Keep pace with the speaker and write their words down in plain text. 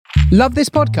Love this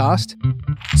podcast?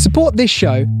 Support this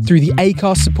show through the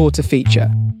Acast supporter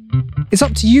feature. It's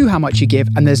up to you how much you give,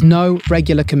 and there's no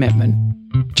regular commitment.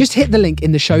 Just hit the link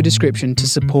in the show description to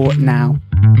support now.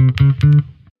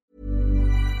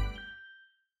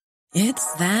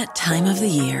 It's that time of the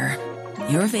year.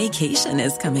 Your vacation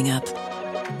is coming up.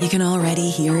 You can already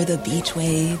hear the beach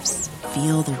waves,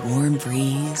 feel the warm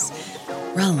breeze,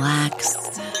 relax,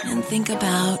 and think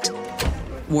about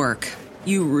work.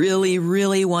 You really,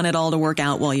 really want it all to work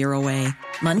out while you're away.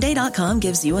 Monday.com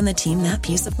gives you and the team that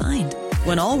peace of mind.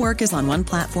 When all work is on one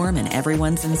platform and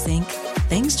everyone's in sync,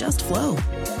 things just flow.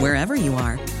 Wherever you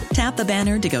are, tap the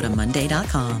banner to go to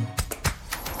Monday.com.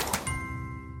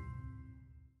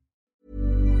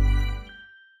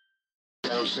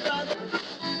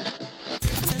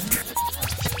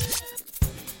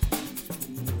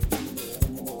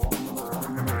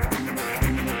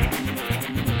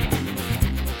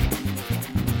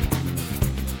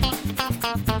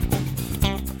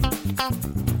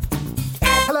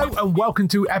 Hello and welcome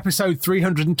to episode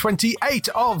 328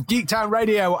 of Geektown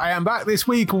Radio. I am back this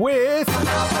week with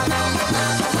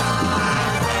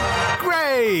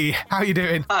Gray. How are you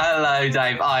doing? Hello,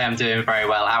 Dave. I am doing very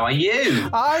well. How are you?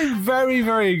 I'm very,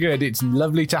 very good. It's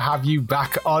lovely to have you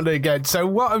back on again. So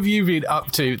what have you been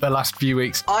up to the last few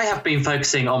weeks? I have been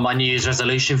focusing on my New Year's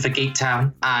resolution for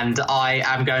Geektown, and I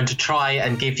am going to try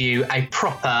and give you a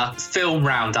proper film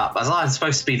roundup, as I'm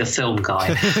supposed to be the film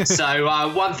guy. So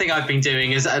one thing I've been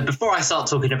doing is, before I start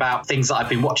talking about things that I've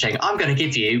been watching, I'm going to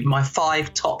give you my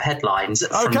 5 top headlines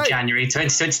from January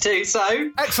 2022.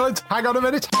 So excellent. Hang on a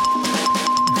minute.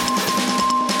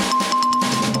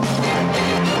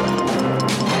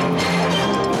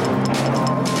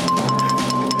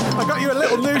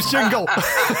 News jingle.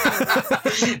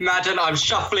 Imagine I'm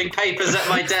shuffling papers at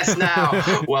my desk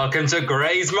now. Welcome to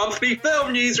Gray's monthly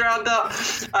film news roundup.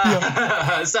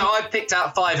 So I picked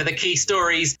out 5 of the key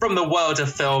stories from the world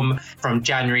of film from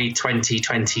January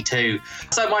 2022.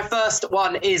 So my first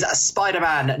one is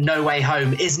Spider-Man No Way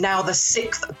Home is now the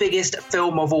 6th biggest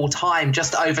film of all time,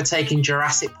 just overtaking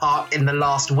Jurassic Park in the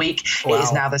last week. Wow. It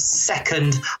is now the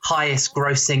 2nd highest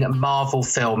grossing Marvel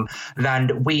film,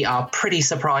 and we are pretty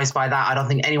surprised by that. I don't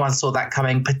think anyone saw that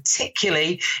coming,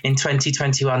 particularly in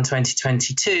 2021,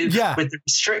 2022 with the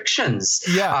restrictions.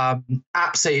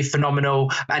 Absolutely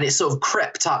phenomenal. And it sort of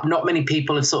crept up. Not many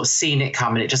people have sort of seen it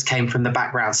coming. It just came from the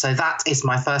background. So that is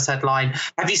my first headline.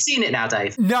 Have you seen it now,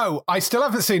 Dave? No, I still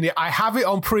haven't seen it. I have it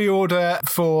on pre-order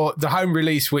for the home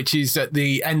release, which is at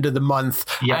the end of the month.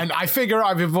 And I figure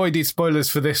I've avoided spoilers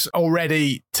for this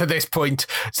already to this point.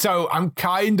 So I'm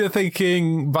kind of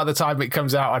thinking by the time it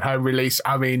comes out on home release,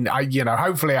 I mean,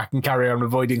 hopefully I can carry on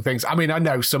avoiding things. I mean, I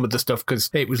know some of the stuff because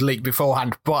it was leaked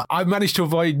beforehand, but I've managed to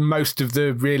avoid most of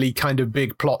the really kind of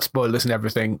big plot spoilers and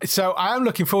everything. So I am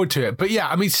looking forward to it. But yeah,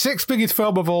 I mean, 6th biggest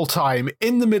film of all time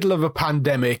in the middle of a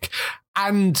pandemic.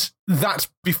 And that's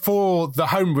before the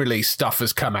home release stuff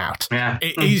has come out. Yeah,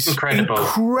 it is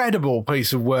incredible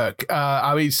piece of work.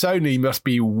 I mean, Sony must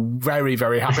be very,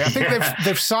 very happy. I think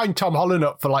they've signed Tom Holland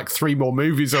up for like 3 more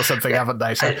movies or something, haven't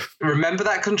they? So remember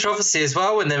that controversy as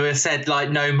well when they were said like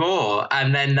no more,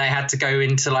 and then they had to go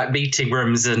into like meeting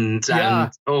rooms and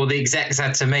all the execs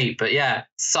had to meet. But yeah,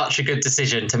 such a good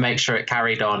decision to make sure it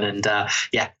carried on, and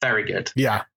very good.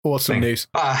 Yeah. Awesome news.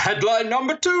 Headline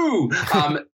number 2.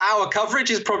 Our coverage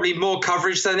is probably more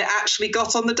coverage than it actually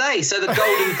got on the day. So the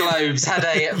Golden Globes had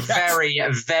a very,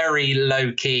 very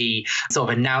low-key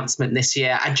sort of announcement this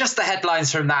year. And just the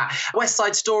headlines from that. West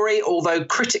Side Story, although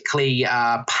critically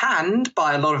panned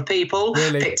by a lot of people,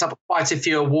 picked up quite a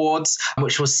few awards,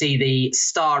 which will see the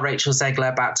star Rachel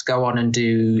Zegler about to go on and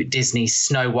do Disney's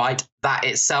Snow White. That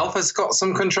itself has got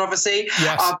some controversy.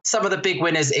 Yes. Some of the big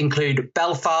winners include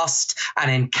Belfast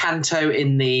and Encanto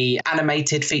in the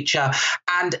animated feature.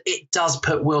 And it does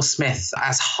put Will Smith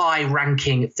as high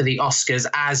ranking for the Oscars.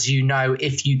 As you know,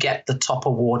 if you get the top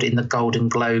award in the Golden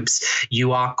Globes,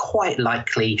 you are quite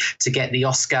likely to get the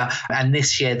Oscar. And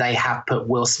this year they have put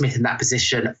Will Smith in that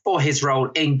position for his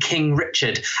role in King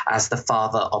Richard as the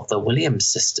father of the Williams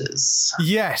sisters.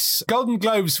 Yes. Golden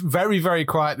Globes, very, very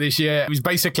quiet this year. It was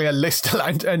basically a list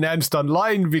announced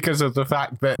online because of the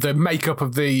fact that the makeup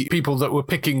of the people that were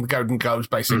picking the Golden Globes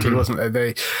basically wasn't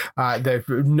there. They're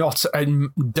not a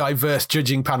diverse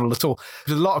judging panel at all.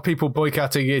 There's a lot of people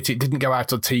boycotting it. It didn't go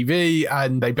out on TV,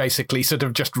 and they basically sort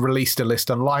of just released a list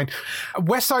online.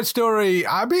 West Side Story,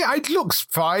 I mean, it looks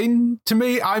fine to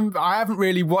me. I haven't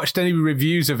really watched any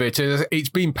reviews of it. It's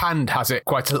been panned, has it,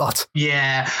 quite a lot?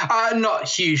 Yeah, not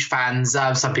huge fans.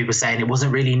 Some people saying it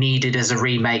wasn't really needed as a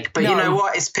remake, but you know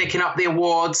what? It's picking up the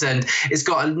awards, and it's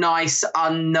got a nice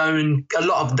unknown. A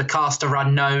lot of the cast are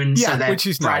unknown, so they're which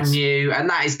is brand nice. new, and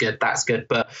that is good. That's good.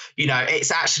 But you know,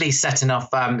 it's actually setting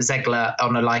off Zegler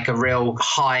on a real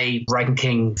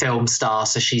high-ranking film star.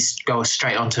 So she's going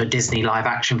straight onto a Disney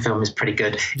live-action film is pretty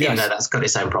good, even though that's got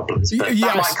its own problems. But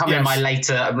that might come in my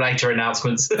later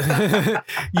announcements.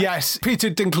 Yes, Peter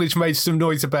Dinklage made some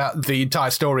noise about the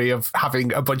entire story of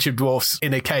having a bunch of dwarfs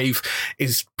in a cave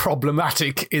is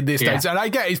problematic in these days. And I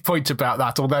get his point about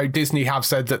that, although Disney have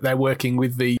said that they're working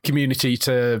with the community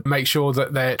to make sure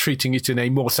that they're treating it in a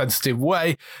more sensitive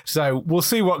way. So we'll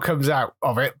see what comes out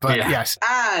of it. But yes.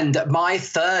 And my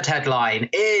third headline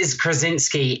is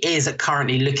Krasinski is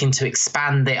currently looking to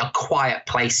expand the A Quiet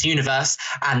Place universe.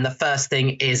 And the first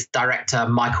thing is director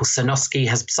Michael Sarnowski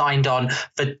has signed on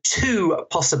for 2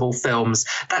 possible films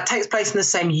that takes place in the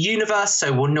same universe.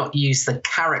 So we'll not use the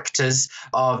characters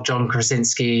of John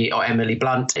Krasinski or Emily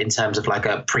Blunt in terms of like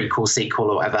a prequel, sequel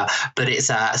or whatever. But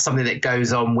it's something that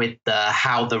goes on with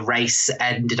how the race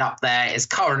ended up there, his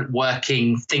current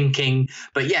working thinking.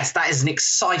 But yes, that is an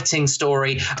exciting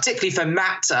story, particularly for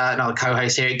Matt, another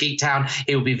co-host here at Geektown.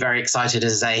 He will be very excited,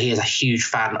 as he is a huge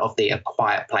fan of the A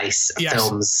Quiet Place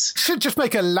films. Should just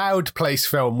make a Loud Place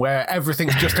film where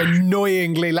everything's just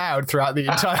annoyingly loud throughout the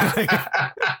entire thing.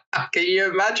 Can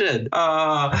you imagine?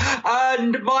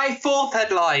 And my fourth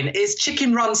headline is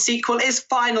Chicken Run sequel is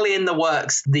finally in the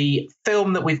works. The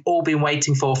film that we've all been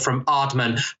waiting for from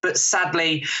Aardman, but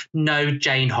sadly, no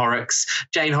Jane Horrocks.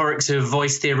 Jane Horrocks, who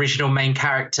voiced the original main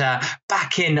character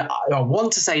back in, I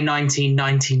want to say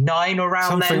 1999 or around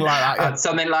something then. Like that,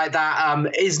 something like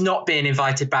that, is not being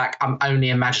invited back. I'm only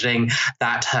imagining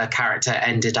that her character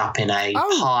ended up in a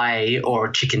pie or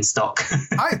a chicken stock.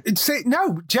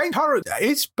 No, Jane Horrocks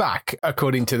is back,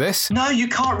 according to this. No, you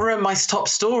can't ruin my top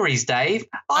stories, Dave.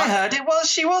 I heard it was.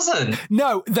 She wasn't.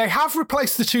 No, they have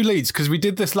replaced the 2 leads because we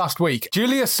did this last week.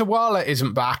 Julia Sawala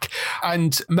isn't back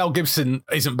and Mel Gibson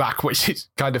isn't back, which is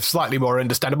kind of slightly more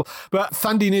understandable. But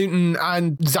Thandie Newton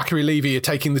and Zachary Levi are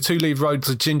taking the 2 lead roles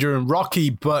of Ginger and Rocky,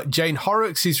 but Jane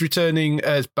Horrocks is returning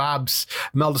as Babs,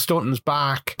 Melda Staunton's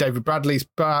back, David Bradley's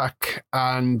back,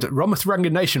 and Romath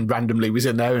Ranganathan randomly was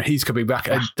in there and he's coming back,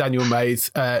 and Daniel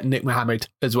Mays, Nick Mohammed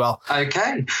as well.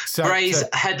 Okay. So, Gray's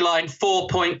headline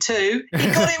 4.2. He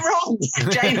got it wrong.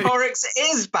 Jane Horrocks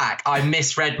is back. I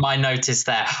misread my notice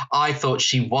there. I thought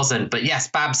she wasn't. But yes,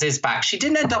 Babs is back. She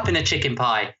didn't end up in a chicken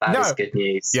pie. That is good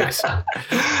news. Yes.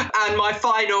 And my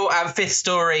final and fifth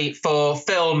story for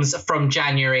films from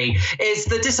January is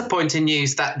the disappointing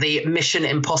news that the Mission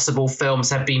Impossible films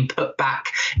have been put back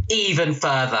even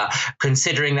further,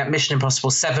 considering that Mission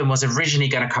Impossible 7 was originally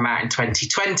going to come out in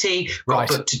 2020, got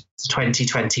booked to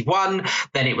 2021,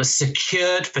 then it was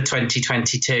secured for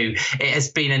 2022. It has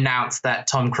been announced that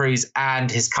Tom Cruise and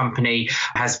his company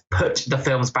has put the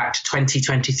films back to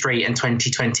 2023 and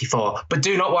 2024. But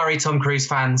do not worry, Tom Cruise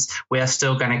fans, we are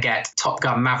still going to get Top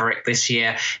Gun Maverick this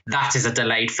year. That is a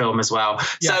delayed film as well.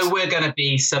 Yes. So we're going to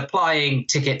be supplying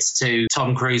tickets to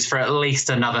Tom Cruise for at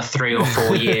least another 3 or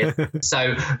 4 years.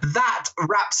 So that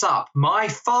wraps up my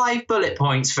 5 bullet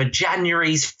points for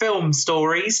January's film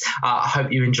stories. I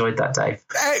hope you enjoyed that, Dave.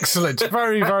 Excellent.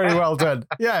 Very, very well done.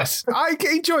 Yes. I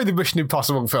enjoy the Mission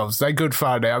Impossible films. They're good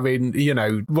fun. I mean, you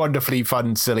know, wonderfully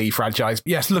fun, silly franchise.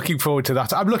 Yes, looking forward to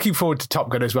that. I'm looking forward to Top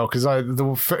Gun as well because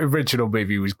the original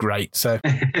movie was great. So,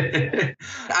 and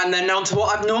then on to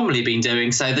what I've normally been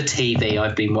doing. So the TV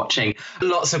I've been watching.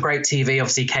 Lots of great TV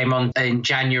obviously came on in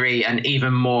January and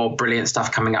even more brilliant stuff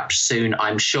coming up soon,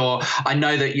 I'm sure. I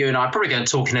know that you and I are probably going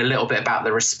to talk in a little bit about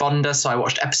The Responder. So I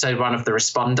watched episode 1 of The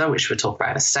Responder, which we'll talk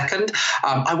about in a second.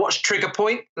 I watched Trigger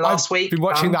Point last week. Been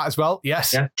watching that as well.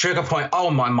 Yes. Yeah. Trigger Point.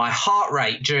 Oh my heart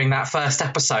rate during that first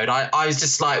episode. I was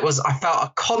just like, I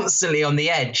felt constantly on the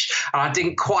edge and I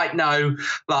didn't quite know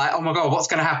like, oh my God, what's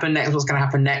going to happen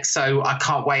next? So I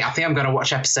can't wait. I think I'm going to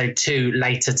watch episode 2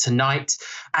 later tonight.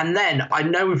 And then I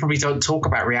know we probably don't talk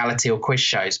about reality or quiz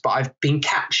shows, but I've been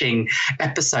catching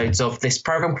episodes of this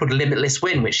program called Limitless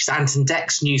Win, which is Ant and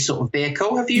Dec's new sort of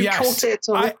vehicle. Have you caught it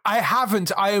at all? I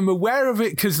haven't. I am aware of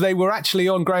it because they were actually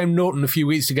on Graham Norton a few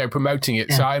weeks ago promoting it.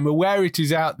 Yeah. So I'm aware it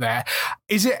is out there.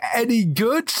 Is it any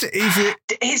good?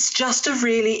 It's just a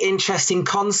really interesting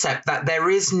concept that there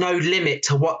is no limit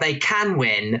to what they can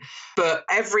win, but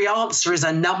every answer is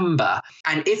a number.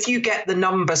 And if you get the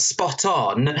number spot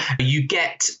on, you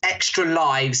get extra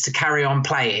lives to carry on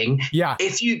playing. Yeah.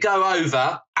 If you go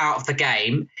over, out of the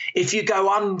game. If you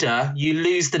go under, you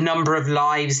lose the number of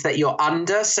lives that you're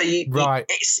under. So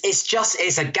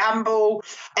it's a gamble.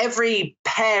 Every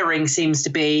pairing seems to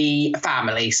be a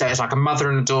family. So it's like a mother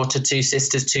and a daughter, two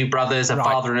sisters, two brothers, a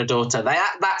father and a daughter.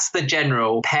 That's the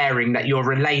general pairing that you're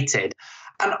related.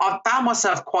 And I found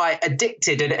myself quite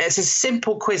addicted. And it's a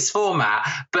simple quiz format.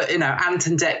 But, Ant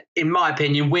and Dec, in my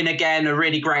opinion, win again, a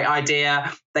really great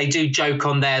idea. They do joke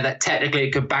on there that technically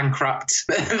it could bankrupt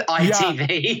ITV.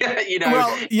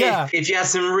 If you have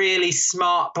some really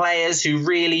smart players who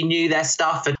really knew their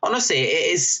stuff. And honestly,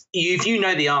 it is, if you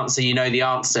know the answer, you know the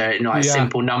answer in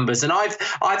simple numbers. And I've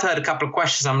heard a couple of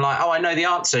questions. I'm like, I know the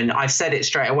answer. And I've said it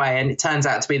straight away. And it turns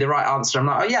out to be the right answer. I'm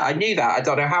like, I knew that. I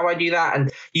don't know how I knew that.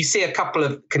 And you see a couple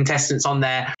of contestants on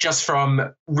there just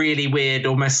from really weird,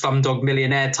 almost Slumdog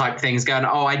Millionaire type things going,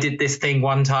 I did this thing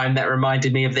one time that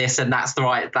reminded me of this. And that's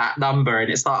that number. And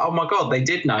it's like, oh my God, they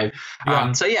did know.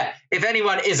 If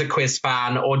anyone is a quiz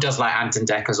fan or does like Ant and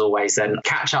Dec, as always, then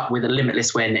catch up with a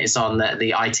Limitless Win. It's on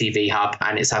the ITV hub,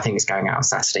 and I think it's going out on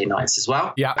Saturday nights as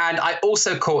well. Yeah. And I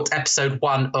also caught episode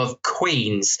 1 of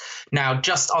Queens. Now,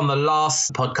 just on the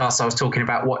last podcast, I was talking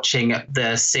about watching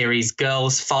the series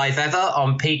Girls 5 Ever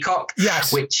on Peacock,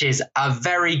 which is a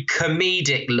very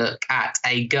comedic look at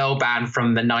a girl band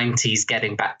from the 90s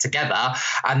getting back together.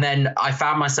 And then I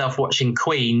found myself watching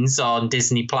Queens on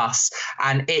Disney Plus,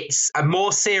 and it's a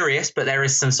more serious, but there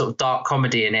is some sort of dark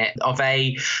comedy in it, of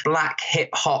a black hip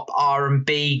hop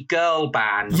R&B girl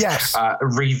band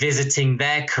revisiting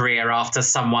their career after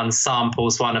someone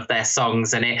samples one of their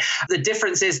songs. And the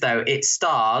difference is, though, it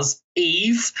stars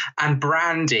Eve and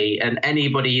Brandy, and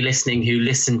anybody listening who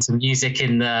listened to music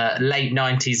in the late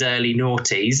 90s, early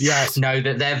noughties know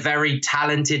that they're very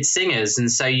talented singers. And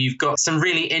so you've got some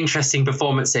really interesting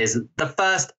performances. The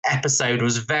first episode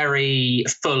was very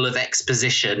full of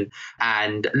exposition,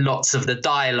 and lots of the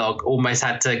dialogue almost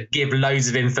had to give loads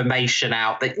of information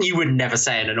out that you would never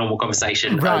say in a normal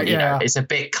conversation. It's a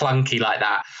bit clunky like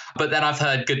that. But then I've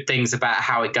heard good things about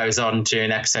how it goes on during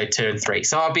episode 2 and 3.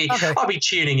 So I'll be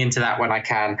tuning into that when I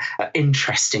can.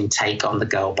 Interesting take on the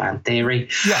girl band theory.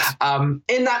 Yes.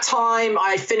 In that time,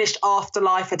 I finished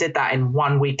Afterlife. I did that in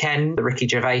one weekend. The Ricky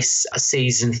Gervais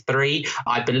season 3.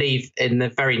 I believe in the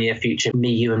very near future,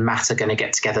 me, you and Matt are going to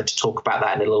get together to talk about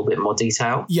that in a little bit more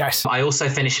detail. Yes. I also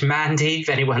finished Mandy. If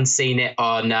anyone's seen it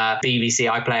on BBC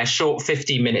iPlayer, short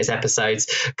 15 minutes episodes,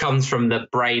 comes from the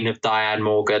brain of Diane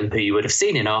Morgan, who you would have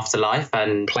seen in Afterlife,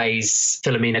 and plays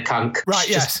Philomena Kunk. Right,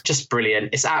 just brilliant.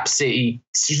 It's absolutely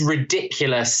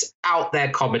ridiculous, out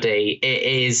there comedy. It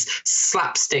is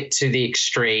slapstick to the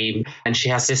extreme, and she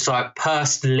has this like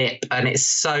pursed lip, and it's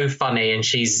so funny. And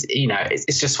she's,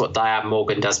 it's just what Diane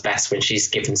Morgan does best when she's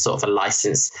given sort of a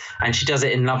license, and she does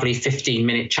it in lovely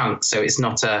 15-minute chunks, so it's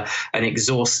not an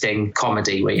exhausting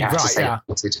comedy where you have to say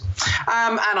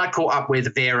and I caught up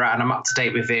with Vera, and I'm up to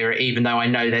date with Vera, even though I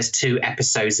know there's 2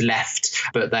 episodes left,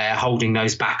 but they're holding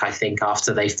those back, I think,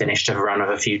 after they finished a run of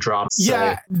a few dramas.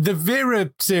 The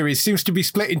Vera series seems to be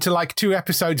split into like 2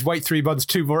 episodes, wait 3 months,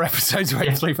 2 more episodes,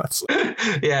 wait 3 months.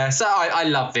 So I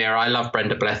love Vera. I love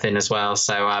Brenda Blethyn as well.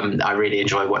 So I really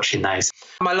enjoy watching those.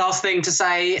 My last thing to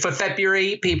say, for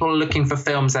February, people are looking for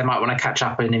films they might want to catch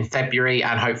up in February,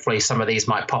 and hopefully some of these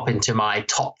might pop into my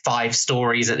top 5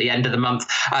 stories at the end of the month.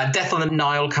 Death on the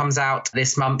Nile comes out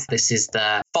this month. This is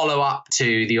the follow-up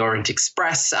to The Orient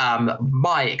Express.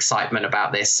 My excitement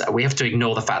about this, we have to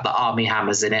ignore the fact that Armie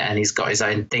Hammer's in it, and he's got his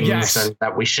own things and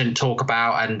that we shouldn't talk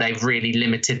about, and they've really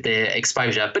limited the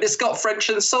exposure. But it's got French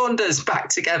and Saunders back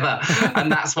together,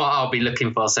 and that's what I'll be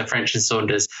looking for. So French and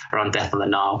Saunders are on Death on the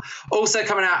Nile. Also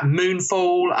coming out,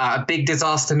 Moonfall, a big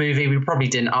disaster movie we probably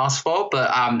didn't ask for, but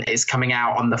it's coming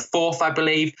out on the 4th, I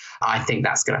believe. I think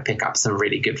that's going to pick up some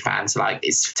really good fans. Like,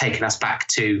 it's taken us back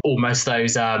to almost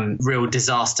those real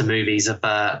disaster movies of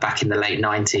back in the late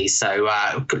 90s. So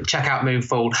check out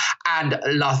Moonfall, and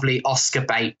lovely Oscar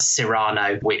bait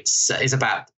Cyrano, which is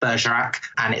about Bergerac,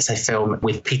 and it's a film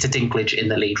with Peter Dinklage in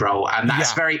the lead role, and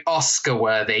that's very Oscar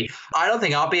worthy. I don't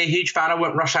think I'll be a huge fan. I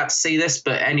won't rush out to see this,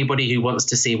 but anybody who wants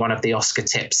to see one of the Oscar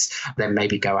tips, then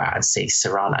maybe go out and see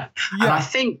Cyrano. And I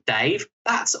think, Dave,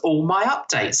 that's all my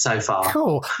updates so far.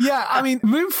 Cool. Yeah, I mean,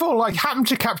 Moonfall, I happened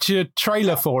to capture a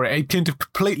trailer for it. It kind of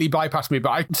completely bypassed me, but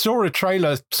I saw a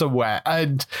trailer somewhere.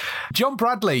 And John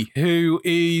Bradley, who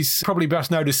is probably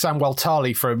best known as Samwell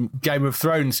Tarly from Game of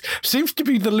Thrones, seems to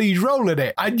be the lead role in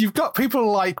it. And you've got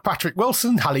people like Patrick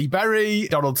Wilson, Halle Berry,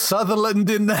 Donald Sutherland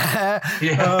in there.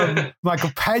 Yeah. Michael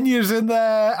Peña's in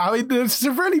there. I mean, there's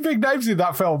some really big names in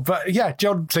that film. But yeah,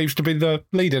 John seems to be the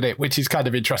lead in it, which is kind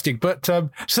of interesting. But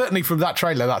certainly from that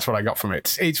trailer, that's what I got from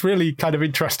it. It's really kind of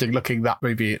interesting looking, that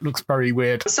movie. It looks very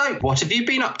weird. So what have you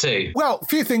been up to? Well, a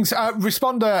few things.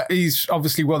 Responder is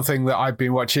obviously one thing that I've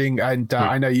been watching, and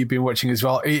I know you've been watching as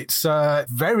well. It's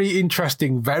very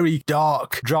interesting, very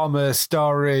dark drama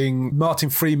starring Martin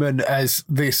Freeman as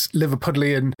this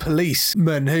Liverpudlian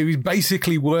policeman who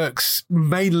basically works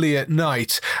mainly at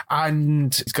night,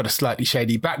 and he's got a slightly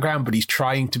shady background, but he's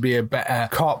trying to be a better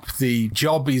cop. The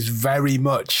job is very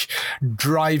much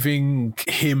driving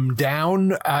him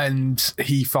down, and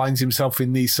he finds himself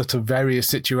in these sort of various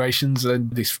situations,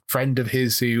 and this friend of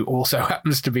his who also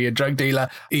happens to be a drug dealer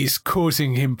is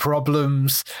causing him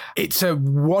problems. It's a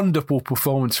wonderful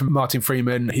performance from Martin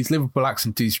Freeman. His Liverpool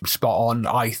accent is spot on,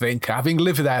 I think. Having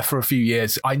lived there for a few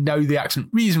years, I know the accent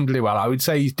reasonably well. I would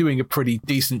say he's doing a pretty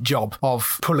decent job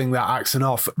of pulling that accent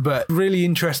off, but really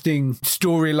interesting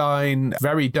storyline,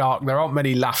 very dark. There aren't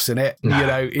many laughs in it. You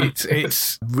know,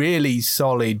 it's really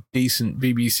solid, decent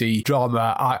BBC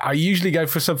drama. I usually go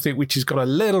for something which has got a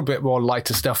little bit more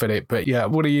lighter stuff in it, but yeah,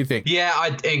 what do you think?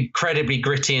 Yeah, incredibly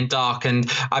gritty and dark,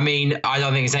 and I mean, I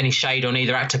don't think there's any shade on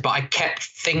either actor, but I kept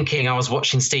thinking I was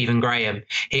watching Stephen Graham.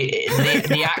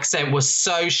 The accent was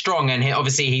so strong, and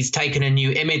obviously he's taken a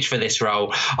new image for this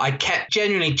role. I kept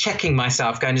genuinely checking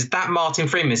myself, going, is that Martin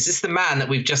Freeman? Is this the man that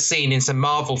we've just seen in some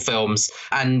Marvel films?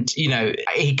 And, you know,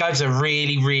 he gives a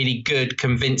really, really good,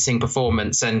 convincing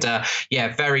performance, and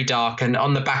yeah, very dark. And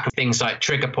on the back of things like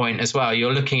Trigger Point as well,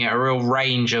 you're looking at a real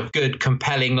range of good,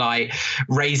 compelling, like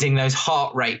raising those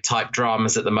heart rate type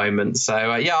dramas at the moment.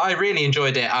 So yeah, I really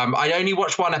enjoyed it. I only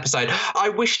watched one episode. I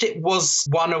wished it was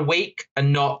one a week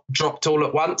and not dropped all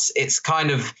at once. It's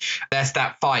kind of, there's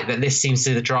that fight that this seems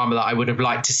to be the drama that I would have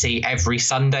liked to see every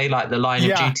Sunday, like the Line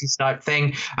of Duty type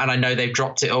thing. And I know they've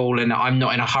dropped it all, and I'm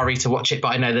not in a hurry to watch it, but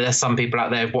I know that there's some people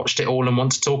out there who've watched it all and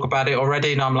want to talk about it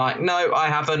already. And I'm like, no, I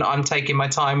haven't. I'm taking my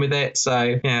time with it.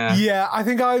 So yeah. Yeah, I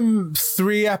think I'm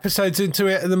 3 episodes into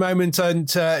it at the moment,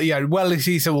 and yeah, well,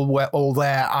 it's all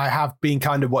there. I have been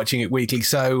kind of watching it weekly,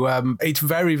 so it's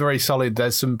very, very solid.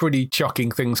 There's some pretty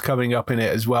shocking things coming up in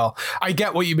it as well. I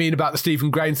get what you mean about the Stephen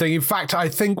Graham thing. In fact, I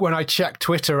think when I checked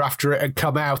Twitter after it had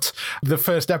come out, the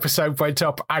first episode went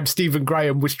up and Stephen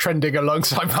Graham was trending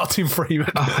alongside Martin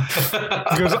Freeman.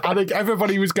 Because I think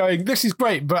everybody was going, this is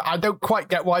great, but I don't quite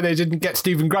get why they didn't get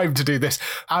Stephen Graham to do this.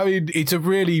 I mean, it's a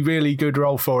really, really good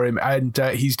role for him, and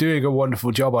he's doing a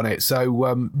wonderful job on it.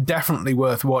 So definitely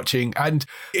worth watching. And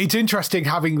it's interesting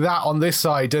having that on this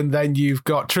side, and then you've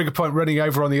got Trigger Point running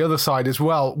over on the other side as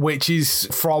well, which is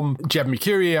from Jed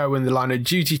Mercurio and the Line of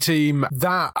Duty team.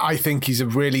 That, I think, is a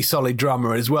really solid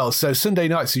drama as well. So Sunday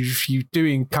nights, if you're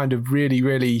doing kind of really,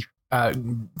 really I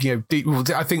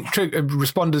think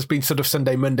Responder's been sort of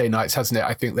Sunday, Monday nights, hasn't it?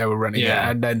 I think they were running it.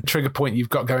 And then Trigger Point, you've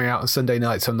got going out on Sunday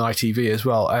nights on ITV as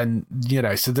well. And, you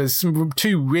know, so there's some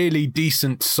 2 really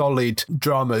decent, solid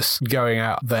dramas going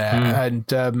out there.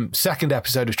 And second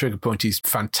episode of Trigger Point is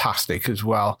fantastic as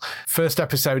well. First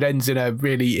episode ends in a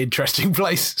really interesting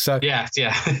place. So yeah.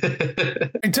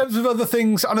 In terms of other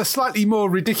things, on a slightly more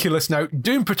ridiculous note,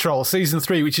 Doom Patrol Season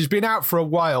 3, which has been out for a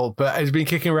while, but has been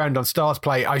kicking around on Stars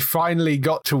Play, I finally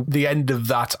got to the end of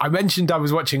that. I mentioned I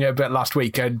was watching it a bit last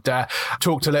week and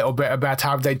talked a little bit about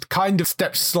how they'd kind of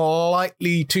stepped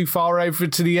slightly too far over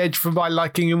to the edge for my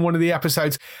liking in one of the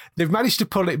episodes. They've managed to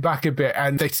pull it back a bit,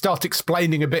 and they start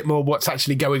explaining a bit more what's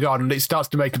actually going on, and it starts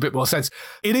to make a bit more sense.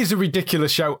 It is a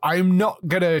ridiculous show. I'm not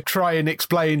going to try and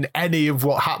explain any of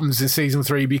what happens in Season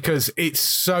 3 because it's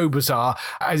so bizarre.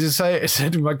 As I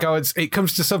said in my comments, it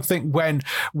comes to something when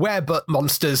werebutt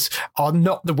monsters are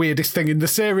not the weirdest thing in the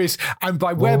series. And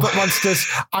by werebutt monsters,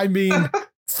 I mean,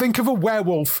 think of a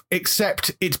werewolf,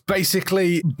 except it's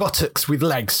basically buttocks with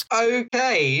legs.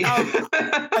 Okay.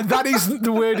 And that isn't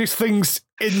the weirdest things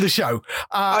in the show.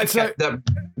 Okay,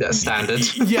 that's standard.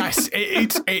 Yes,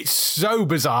 it's so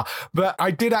bizarre. But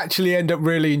I did actually end up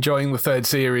really enjoying the third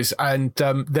series, and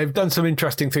they've done some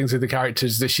interesting things with the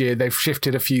characters this year. They've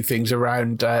shifted a few things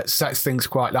around, sets things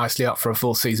quite nicely up for a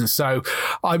full season. So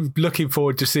I'm looking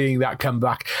forward to seeing that come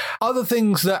back. Other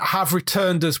things that have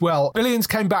returned as well. Billions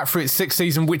came back for its sixth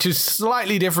season, which is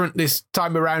slightly different this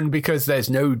time around because there's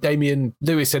no Damian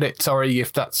Lewis in it. Sorry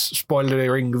if that's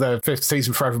spoilering the fifth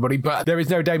season for everybody, but there is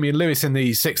no Damian Lewis in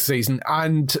the sixth season.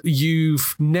 And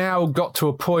you've now got to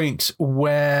a point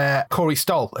where Corey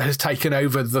Stoll has taken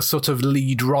over the sort of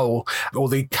lead role, or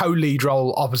the co-lead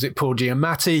role opposite Paul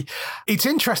Giamatti. It's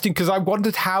interesting because I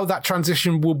wondered how that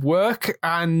transition would work,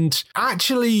 and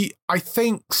actually I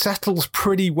think settles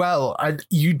pretty well, and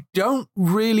you don't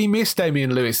really miss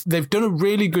Damian Lewis. They've done a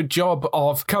really good job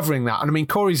of covering that. And I mean,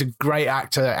 Corey's a great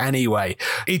actor anyway.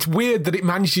 It's weird that it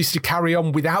manages to carry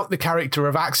on without the character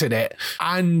of Axe in it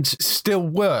and still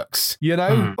works, you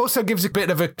know? Also gives a bit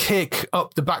of a kick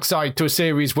up the backside to a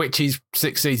series which is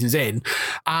 6 seasons in,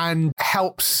 and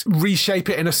helps reshape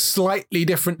it in a slightly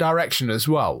different direction as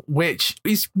well, which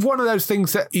is one of those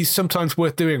things that is sometimes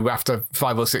worth doing after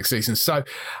 5 or 6 seasons. So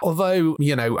although,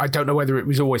 you know, I don't know whether it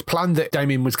was always planned that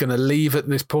Damien was going to leave at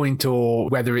this point, or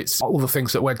whether it's all the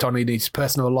things that went on in his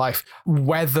personal life,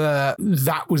 whether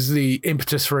that was the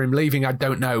impetus for him leaving, I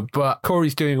don't know. But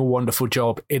Corey's doing a wonderful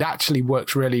job. It actually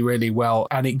works really, really well,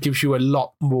 and it gives you a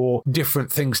lot more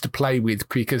different things to play with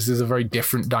because there's a very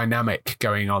different dynamic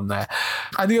going on there.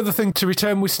 And the other thing to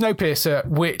return was Snowpiercer,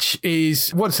 which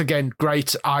is once again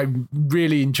great. I'm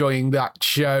really enjoying that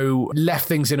show. Left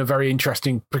things in a very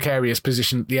interesting, precarious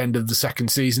position at the end of the second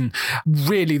season.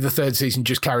 Really, the third season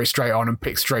just carries straight on and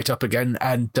picks straight up again,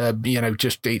 and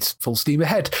just eats full steam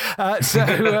ahead.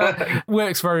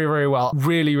 Works very, very well.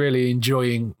 Really, really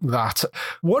enjoying that.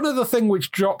 One other thing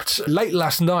which dropped late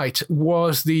last night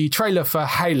was the trailer for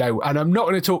Halo, and I'm not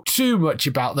going to talk too much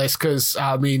about this because,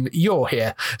 I mean, you're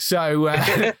here. So,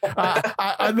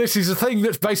 and this is a thing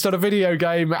that's based on a video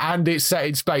game and it's set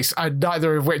in space, and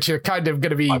neither of which are kind of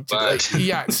going to be...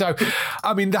 Yeah, so,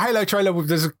 I mean, the Halo trailer,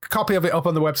 there's a copy of it up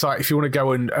on the website if you want to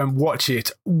go and watch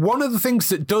it. One of the things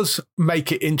that does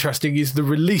make it interesting is the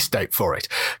release date for it,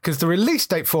 because the release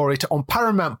date for it on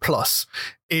Paramount Plus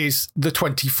is the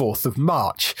 24th of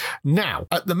March. Now,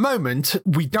 at the moment,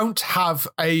 we don't have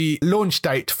a launch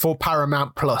date for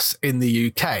Paramount Plus in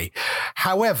the UK.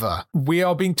 However, we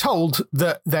are being told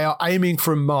that they are aiming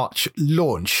for a March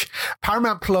launch.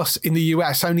 Paramount Plus in the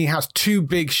US only has 2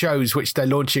 big shows which they're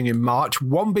launching in March,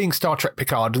 one being Star Trek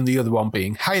Picard and the other one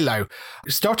being Halo.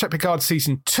 Star Trek Picard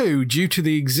Season 2, due to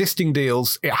the existing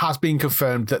deals, it has been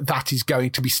confirmed that that is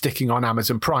going to be sticking on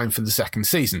Amazon Prime for the second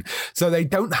season. So they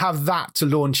don't have that to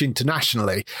launch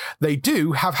internationally. They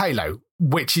do have Halo,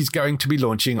 which is going to be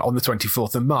launching on the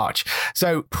 24th of March.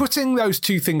 So putting those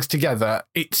two things together,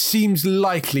 it seems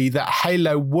likely that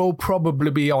Halo will probably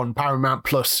be on Paramount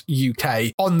Plus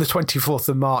UK on the 24th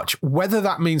of March. Whether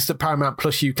that means that Paramount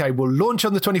Plus UK will launch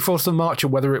on the 24th of March or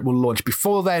whether it will launch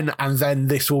before then and then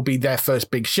this will be their first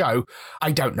big show,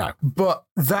 I don't know. But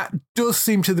that does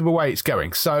seem to be the way it's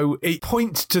going. So it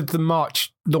points to the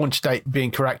March launch date being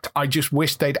correct. I just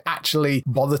wish they'd actually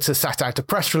bother to set out a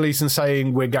press release and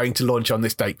saying we're going to launch on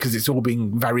this date, because it's all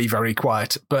been very, very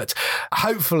quiet. But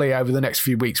hopefully over the next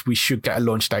few weeks we should get a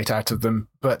launch date out of them.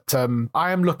 But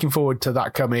I am looking forward to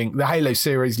that coming. The Halo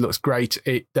series looks great.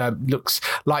 It looks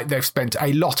like they've spent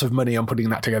a lot of money on putting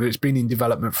that together. It's been in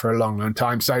development for a long, long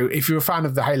time. So if you're a fan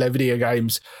of the Halo video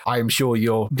games, I am sure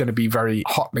you're going to be very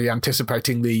hotly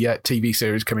anticipating the TV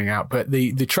series coming out. But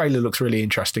the trailer looks really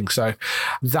interesting. So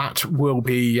that will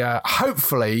be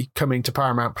hopefully coming to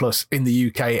Paramount Plus in the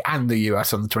UK and the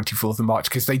US on the 24th of March,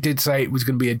 because they did say it was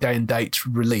going to be a day and date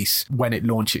release when it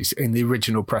launches in the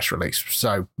original press release.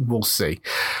 So we'll see.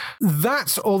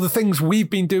 That's all the things we've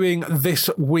been doing this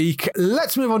week.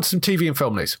 Let's move on to some TV and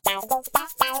film news.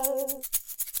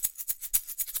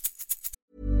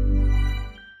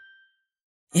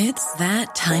 It's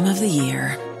that time of the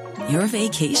year. Your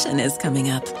vacation is coming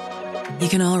up. You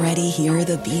can already hear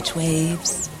the beach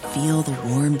waves, feel the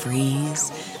warm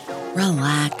breeze,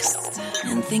 relax,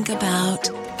 and think about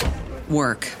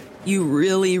work. You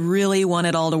really, really want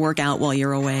it all to work out while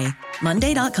you're away.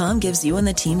 Monday.com gives you and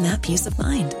the team that peace of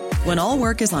mind. When all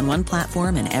work is on one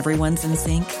platform and everyone's in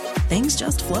sync, things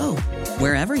just flow.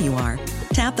 Wherever you are,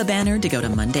 tap the banner to go to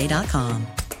Monday.com.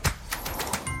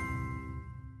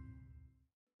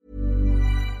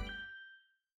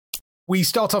 We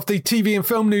start off the TV and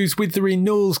film news with the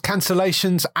renewals,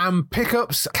 cancellations and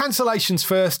pickups. Cancellations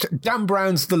first. Dan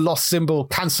Brown's The Lost Symbol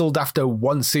cancelled after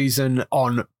one season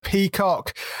on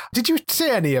Peacock. Did you see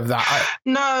any of that?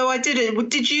 No, I didn't.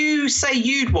 Did you say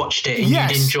you'd watched it and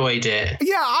yes. you'd enjoyed it?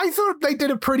 Yeah, I thought they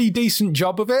did a pretty decent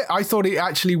job of it. I thought it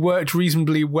actually worked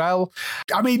reasonably well.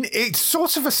 I mean, it's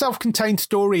sort of a self-contained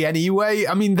story anyway.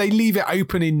 I mean, they leave it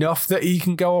open enough that he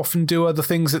can go off and do other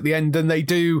things at the end, and they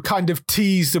do kind of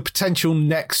tease the potential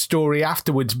next story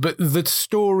afterwards. But the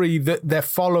story that they're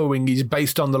following is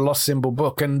based on the Lost Symbol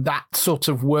book, and that sort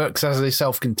of works as a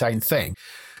self-contained thing.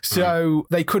 So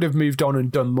they could have moved on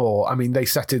and done more. I mean, they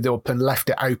set it up and left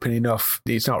it open enough.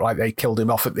 It's not like they killed him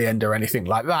off at the end or anything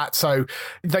like that. So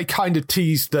they kind of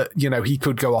teased that, you know, he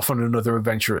could go off on another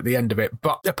adventure at the end of it.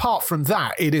 But apart from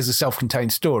that, it is a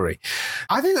self-contained story.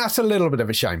 I think that's a little bit of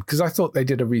a shame because I thought they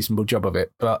did a reasonable job of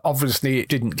it. But obviously it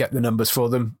didn't get the numbers for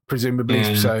them,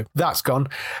 presumably. So that's gone.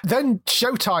 Then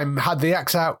Showtime had the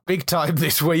axe out big time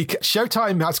this week.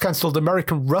 Showtime has cancelled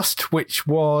American Rust, which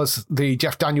was the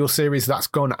Jeff Daniels series. That's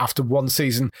gone after one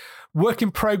season. Work in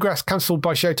Progress cancelled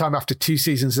by Showtime after 2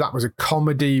 seasons. That was a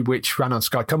comedy which ran on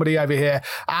Sky Comedy over here.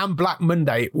 And Black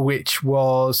Monday, which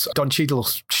was Don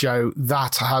Cheadle's show,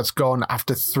 that has gone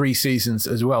after 3 seasons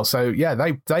as well. So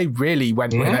yeah, they really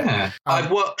went with it. I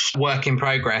watched Work in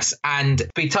Progress, and to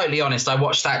be totally honest, I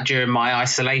watched that during my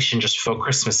isolation just before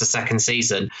Christmas, the 2nd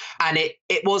season, and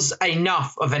it was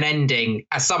enough of an ending.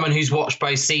 As someone who's watched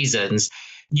both seasons,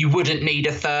 you wouldn't need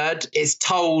a third. It's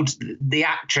told the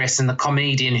actress and the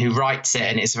comedian who writes it,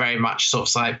 and it's very much sort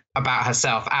of like about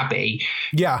herself, Abby.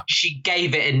 Yeah. She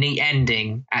gave it a neat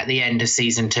ending at the end of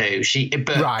season 2.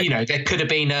 You know, there could have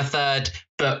been a third,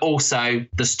 but also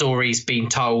the story's been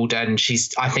told, and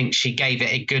I think she gave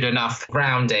it a good enough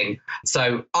grounding.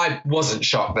 So I wasn't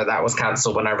shocked that was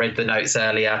cancelled when I read the notes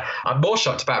earlier. I'm more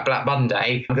shocked about Black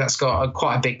Monday. That's got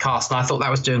quite a big cast, and I thought that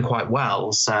was doing quite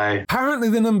well. So apparently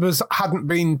the numbers hadn't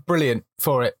been brilliant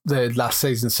for it the last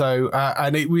season. So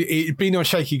and it'd been on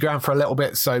shaky ground for a little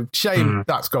bit. So shame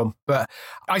that's gone. But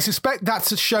I suspect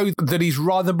that's a show that is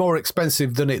rather more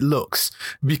expensive than it looks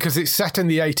because it's set in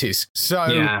the 80s.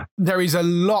 So there is a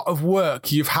lot of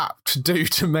work you've had to do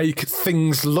to make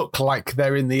things look like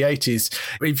they're in the 80s.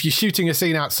 If you're shooting a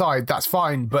scene outside, that's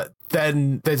fine, but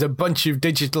then there's a bunch of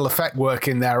digital effect work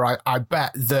in there, I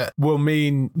bet, that will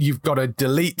mean you've got to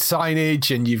delete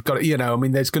signage and you've got to, you know, I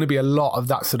mean, there's going to be a lot of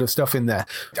that sort of stuff in there.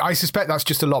 I suspect that's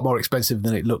just a lot more expensive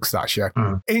than it looks, that show.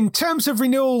 In terms of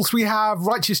renewals, we have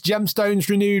Righteous Gemstones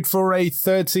renewed for a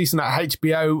 3rd season at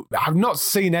HBO. I've not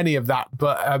seen any of that,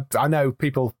 but I know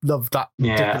people love that.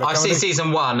 Yeah, I've seen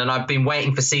season 1 and I've been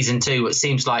waiting for season 2. It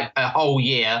seems like a whole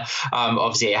year.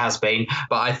 Obviously it has been,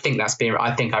 but I think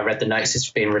I read the notes. It's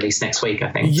being released next week,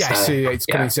 I think. Yes, so, it's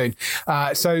coming soon.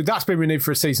 So that's been renewed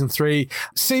for season 3.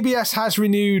 CBS has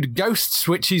renewed Ghosts,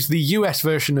 which is the US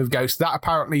version of Ghosts. That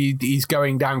apparently is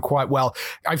going down quite well.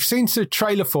 I've seen the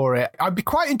trailer for it. I'd be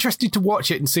quite interested to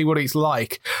watch it and see what it's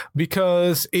like,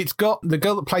 because it's got the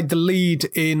girl that played the lead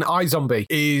in iZombie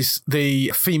is the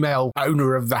female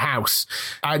owner of the house.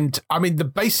 And I mean, the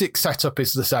basic setup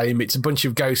is the same. It's a bunch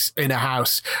of ghosts in a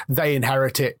house. They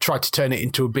inherit it, try to turn it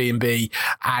into a B&B,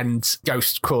 and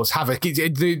ghosts cause havoc.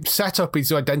 The setup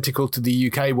is identical to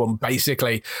the UK one,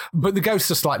 basically, but the ghosts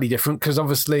are slightly different because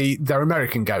obviously they're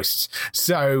American ghosts.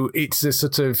 So it's a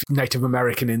sort of Native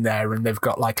American in there, and they've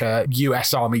got like a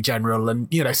US Army general, and,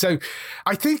 you know, so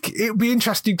I think it would be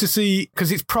interesting to see,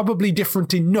 because it's probably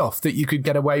different enough that you could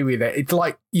get away with it. It's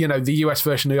like, you know, the US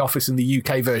version of The Office and the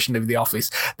UK version of The Office.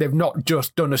 They've not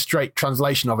just done a straight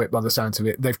translation of it by the sounds of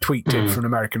it. They've tweaked it for an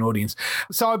American audience.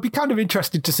 So I'd be kind of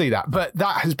interested to see that. But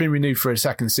that has been renewed for a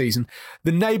 2nd season.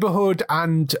 The Neighbourhood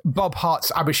and Bob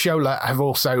Hart's Abishola have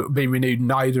also been renewed,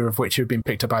 neither of which have been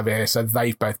picked up over here. So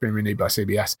they've both been renewed by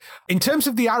CBS. In terms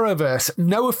of the Arrowverse,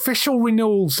 no official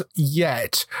renewals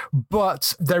yet,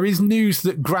 but there is news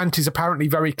that Grant is apparently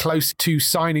very close to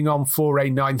signing on for a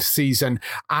 9th season.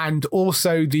 And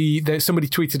also somebody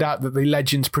tweeted out that the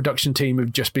Legends production team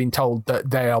have just been told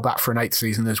that they are back for an 8th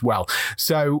season as well.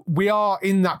 So we are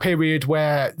in that period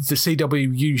where the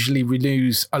CW usually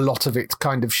renews a lot of its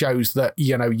kind of shows that,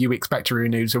 you know, you expect to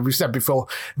renew. So we've said before,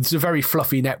 it's a very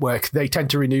fluffy network. They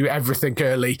tend to renew everything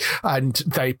early, and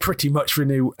they pretty much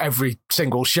renew every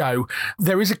single show.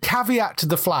 There is a caveat to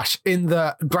The Flash in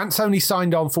that Grant's only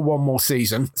signed on for 1 more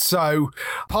season. So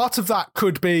part of that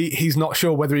could be he's not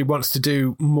sure whether he wants to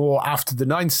do more after the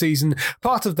 9th season.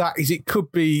 Part of that is it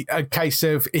could be a case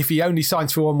of if he only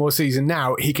signs for 1 more season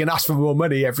now, he can ask for more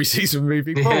money every season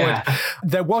moving forward.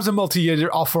 There was a multi-year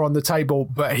offer on the table,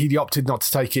 but he opted not to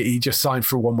take it, he just signed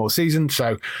for one more season.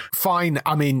 So fine.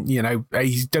 I mean,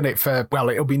 he's done it for, well,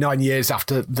 it'll be 9 years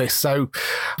after this. So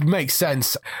makes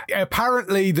sense.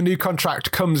 Apparently, the new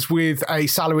contract comes with a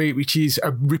salary which is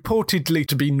reportedly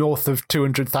to be north of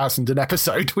 200,000 an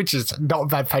episode, which is not a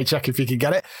bad paycheck if you can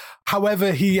get it.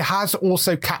 However, he has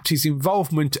also capped his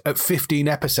involvement at 15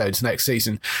 episodes next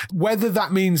season. Whether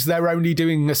that means they're only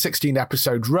doing a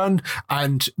 16-episode run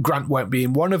and Grant won't be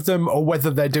in one of them, or whether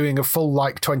they're doing a full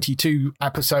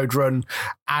 22-episode run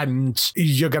and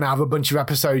you're going to have a bunch of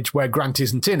episodes where Grant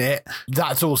isn't in it,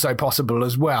 that's also possible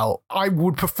as well. I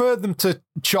would prefer them to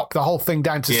chop the whole thing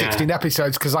down to 16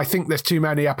 episodes because I think there's too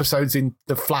many episodes in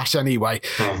The Flash anyway.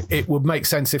 It would make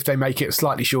sense if they make it a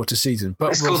slightly shorter season.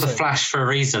 But it's called The Flash for a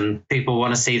reason. People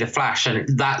want to see The Flash, and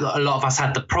that a lot of us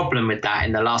had the problem with that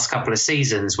in the last couple of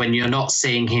seasons when you're not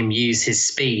seeing him use his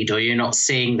speed, or you're not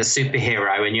seeing the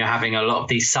superhero, and you're having a lot of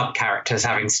these sub characters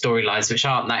having storylines which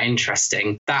aren't that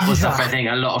interesting. That was I think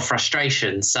a lot of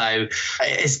frustration. So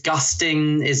is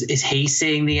Gusting, is he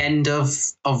seeing the end of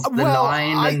the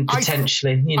line and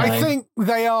potentially, I think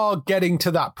they are getting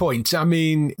to that point. I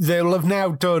mean, they'll have now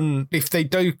done, if they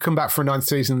do come back for a 9th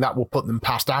season, that will put them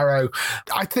past Arrow.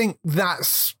 I think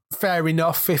that's fair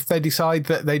enough if they decide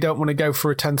that they don't want to go for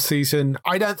a 10th season.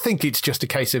 I don't think it's just a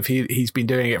case of he's been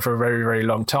doing it for a very, very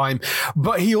long time,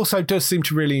 but he also does seem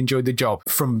to really enjoy the job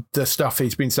from the stuff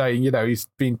he's been saying. He's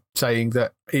been saying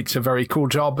that it's a very cool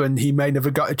job and he may never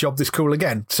get a job this cool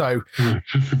again. So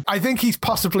I think he's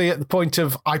possibly at the point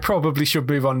of, I probably should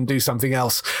move on and do something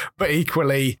else, but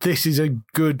equally this is a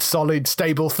good, solid,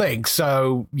 stable thing.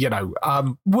 So,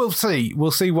 we'll see.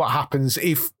 We'll see what happens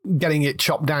if getting it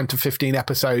chopped down to 15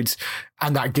 episodes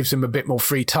and that gives him a bit more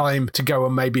free time to go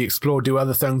and maybe explore, do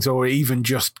other things, or even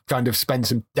just kind of spend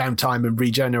some downtime and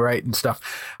regenerate and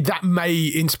stuff. That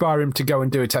may inspire him to go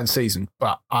and do a 10th season,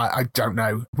 but I don't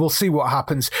know. We'll see what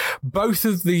happens. Both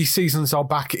of these seasons are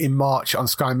back in March on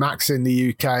Sky Max in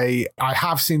the UK. I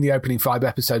have seen the opening 5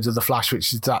 episodes of The Flash,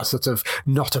 which is that sort of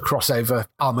not a crossover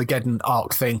Armageddon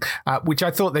arc thing, which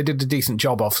I thought they did a decent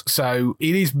job of. So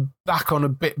it is back on a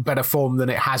bit better form than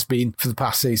it has been for the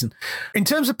past season. In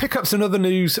terms of pickups and other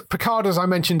news, Picard, as I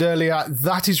mentioned earlier,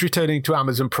 that is returning to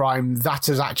Amazon Prime. That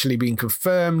has actually been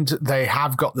confirmed. They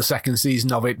have got the 2nd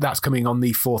season of it. That's coming on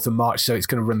the 4th of March, so it's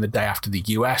going to run the day after the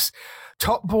US.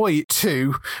 Top Boy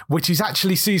 2, which is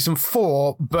actually season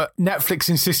 4, but Netflix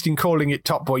insisting calling it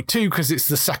Top Boy 2 because it's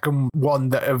the second one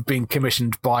that have been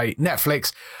commissioned by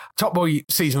Netflix. Top Boy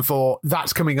season 4,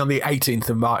 that's coming on the 18th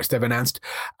of March, they've announced.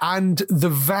 And The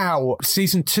Vow,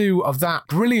 season 2 of that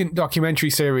brilliant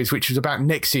documentary series, which was about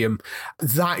Nixium,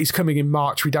 that is coming in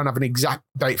March. We don't have an exact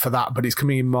date for that, but it's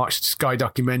coming in March to Sky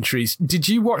Documentaries. Did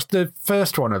you watch the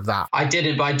first one of that? I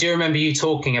didn't, but I do remember you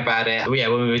talking about it,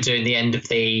 when we were doing the end of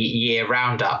the year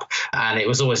roundup, and it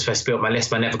was always supposed to be on my list,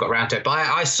 but I never got around to it. But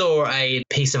I saw a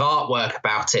piece of artwork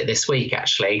about it this week,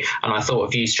 actually, and I thought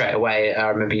of you straight away. I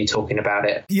remember you talking about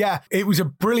it. Yeah, it was a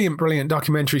brilliant, brilliant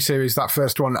documentary series, that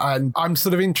first one, and I'm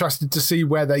sort of interested to see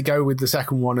where they go with the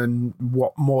second one and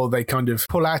what more they kind of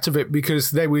pull out of it,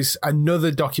 because there was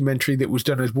another documentary that was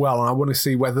done as well, and I want to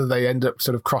see whether they end up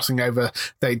sort of crossing over.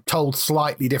 They told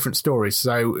slightly different stories,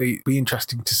 so it'd be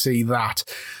interesting to see that.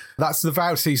 That's The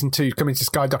Vow season 2 coming to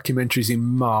Sky Documentaries in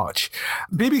March.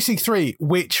 BBC 3,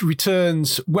 which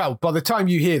returns, well, by the time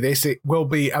you hear this, it will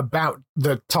be about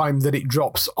the time that it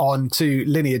drops onto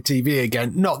linear TV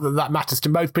again. Not that that matters to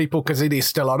most people because it is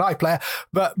still on iPlayer,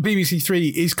 but BBC 3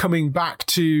 is coming back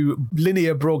to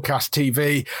linear broadcast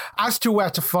TV. As to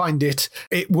where to find it,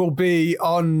 it will be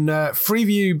on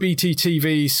Freeview, BT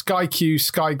TV, Sky Q,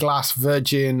 Sky Glass,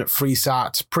 Virgin,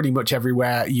 Freesat, pretty much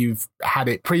everywhere you've had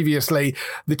it previously.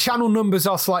 The channel numbers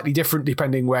are slightly different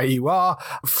depending where you are.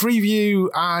 Freeview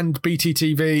and BT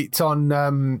TV, it's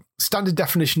on standard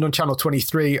definition on channel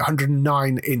 23,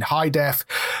 109 in high def.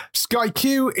 Sky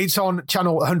Q, it's on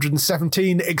channel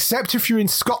 117, except if you're in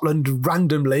Scotland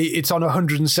randomly, it's on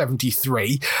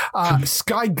 173.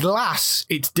 Sky Glass,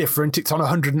 it's different. It's on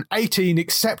 118,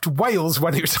 except Wales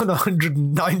when it's on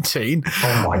 119.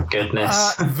 Oh my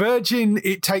goodness. Virgin,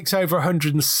 it takes over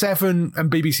 107,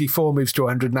 and BBC 4 moves to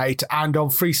 108, and on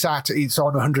Freesat, it's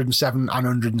on 107 and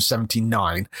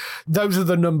 179. Those are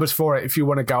the numbers for it if you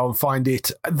want to go and find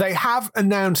it. They they have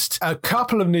announced a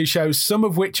couple of new shows, some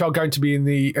of which are going to be in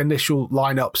the initial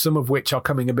lineup, some of which are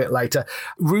coming a bit later.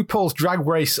 RuPaul's Drag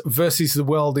Race versus the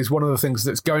World is one of the things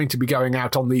that's going to be going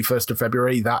out on the 1st of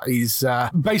February. That is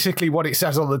basically what it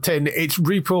says on the tin. It's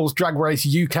RuPaul's Drag Race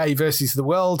UK versus the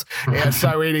World.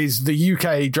 So it is the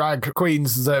UK drag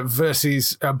queens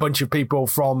versus a bunch of people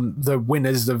from the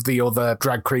winners of the other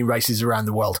drag queen races around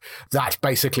the world. That's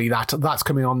basically that. That's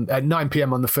coming on at 9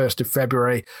 p.m. on the 1st of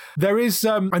February. There is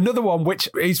another one which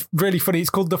is really funny. It's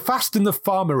called The Fast and the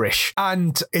Farmerish,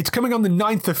 and it's coming on the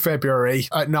 9th of February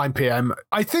at 9 p.m.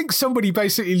 I think somebody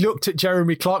basically looked at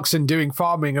Jeremy Clarkson doing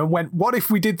farming and went, what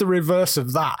if we did the reverse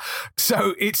of that?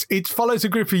 So it follows a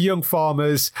group of young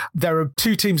farmers. There are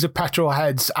 2 teams of petrol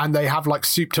heads, and they have like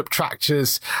souped up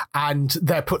tractors, and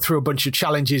they're put through a bunch of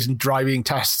challenges and driving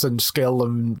tests and skill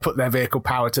and put their vehicle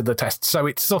power to the test. So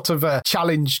it's sort of a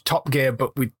challenge Top Gear,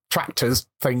 but with tractors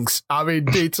things. I mean,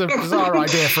 it's a bizarre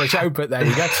idea for a show, but there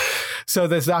you go. So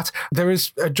there's that. There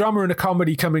is a drama and a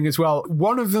comedy coming as well.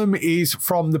 One of them is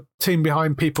from the team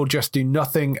behind People Just Do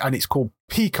Nothing, and it's called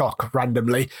Peacock,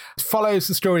 randomly. It follows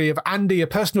the story of Andy, a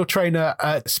personal trainer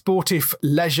at Sportive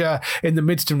Leisure in the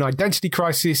midst of an identity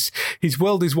crisis. His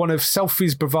world is one of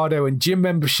selfies, bravado, and gym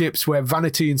memberships where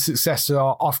vanity and success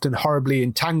are often horribly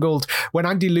entangled. When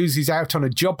Andy loses out on a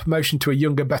job promotion to a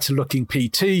younger, better-looking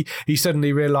PT, he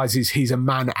suddenly realizes he's a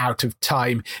man out of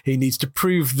time. He needs to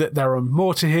prove that there are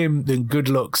more to him than good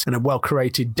looks and a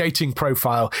well-curated dating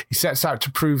profile. He sets out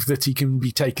to prove that he can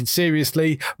be taken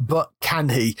seriously, but can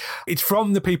he? It's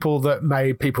from the people that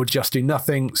made People Just Do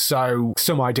Nothing, so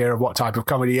some idea of what type of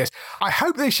comedy it is. I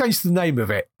hope they change the name of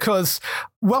it, because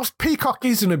whilst Peacock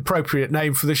is an appropriate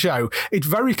name for the show, it's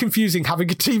very confusing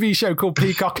having a TV show called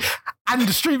Peacock and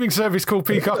a streaming service called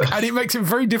Peacock, and it makes it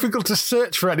very difficult to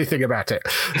search for anything about it.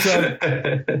 So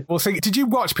we'll see. Did you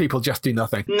watch People Just Do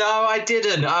Nothing? No, I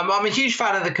didn't. I'm a huge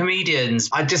fan of the comedians.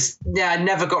 I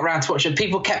never got around to watching it.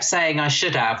 People kept saying I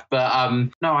should have, but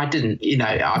no, I didn't. You know,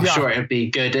 I'm sure it would be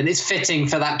good, and it's fitting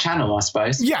for that channel, I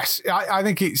suppose. Yes, I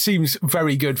think it seems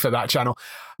very good for that channel.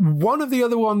 One of the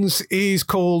other ones is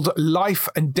called Life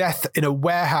and Death in a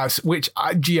Warehouse, which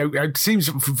seems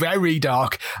very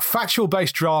dark.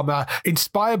 Factual-based drama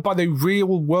inspired by the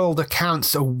real-world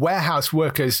accounts of warehouse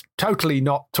workers, totally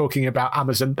not talking about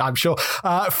Amazon, I'm sure,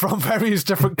 from various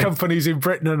different companies in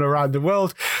Britain and around the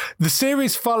world. The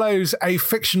series follows a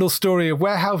fictional story of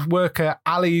warehouse worker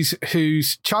Alice,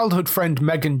 whose childhood friend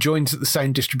Megan joins at the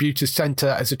same distributor centre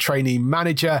as a trainee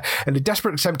manager. In a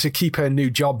desperate attempt to keep her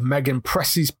new job, Megan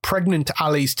presses pregnant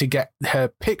Alice to get her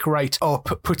pick rate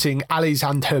up, putting Alice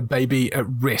and her baby at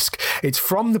risk. It's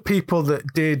from the people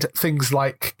that did things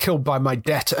like Killed by My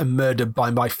Debt and Murdered by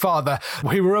My Father.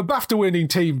 We were a BAFTA-winning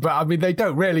team, but I mean, they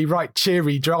don't really write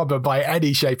cheery drama by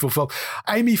any shape or form.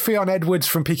 Amy Fionn Edwards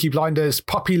from Peaky Blinders,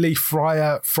 Poppy Lee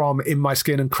Fryer from In My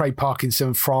Skin, and Craig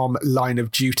Parkinson from Line of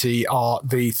Duty are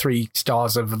the 3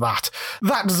 stars of that.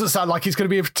 That doesn't sound like it's going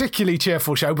to be a particularly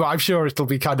cheerful show, but I'm sure it'll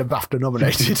be kind of BAFTA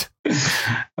nominated.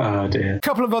 Oh dear. A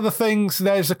couple of other things.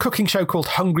 There's a cooking show called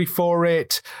Hungry for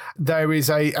It. There is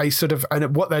a sort of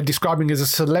what they're describing as a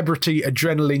celebrity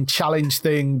adrenaline challenge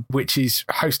thing, which is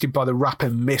hosted by the rapper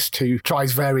Mist, who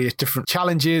tries various different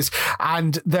challenges.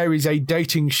 And there is a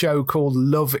dating show called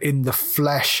Love in the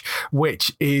Flesh,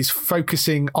 which is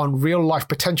focusing on real life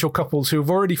potential couples who have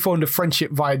already formed a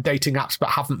friendship via dating apps but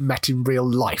haven't met in real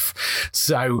life.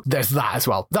 So there's that as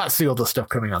well. That's the other stuff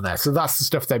coming on there. So that's the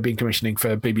stuff they've been commissioning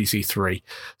for BBC Three.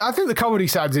 I think the comedy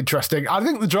sounds interesting. I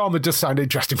think the drama does sound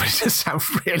interesting, but it does sound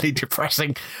really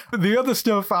depressing. The other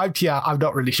stuff, I'm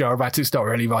not really sure about. It's not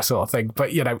really my sort of thing.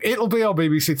 But, you know, it'll be on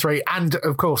BBC Three, and,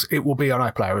 of course, it will be on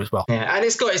iPlayer as well. Yeah, and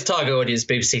it's got its target audience,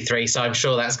 BBC Three, so I'm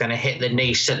sure that's going to hit the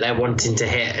niche that they're wanting to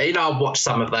hit. You know, I'll watch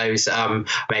some of those.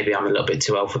 Maybe I'm a little bit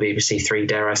too old for BBC Three,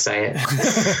 dare I say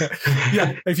it.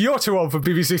 Yeah, if you're too old for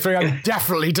BBC Three, I'm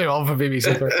definitely too old for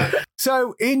BBC Three.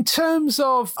 So, in terms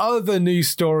of other news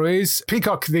stories,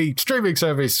 Peacock, the streaming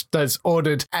service, has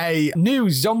ordered a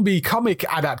new zombie comic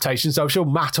adaptation, so I'm sure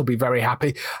Matt will be very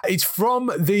happy. It's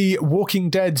from The Walking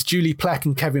Dead's Julie Plec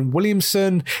and Kevin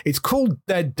Williamson. It's called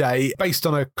Dead Day, based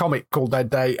on a comic called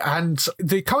Dead Day, and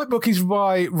the comic book is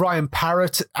by Ryan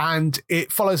Parrott, and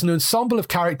it follows an ensemble of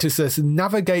characters that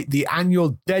navigate the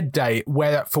annual Dead Day,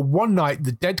 where for one night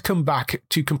the dead come back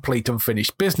to complete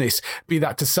unfinished business, be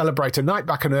that to celebrate a night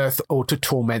back on Earth or to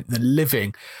torment the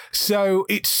living. So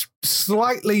it's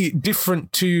slightly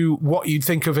different to what you'd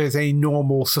think of as a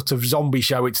normal sort of zombie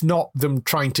show. It's not them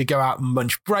trying to go out and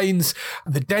munch brains.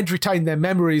 The dead retain their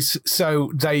memories,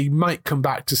 so they might come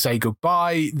back to say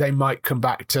goodbye. They might come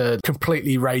back to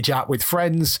completely rage out with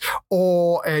friends,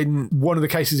 or in one of the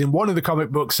cases in one of the comic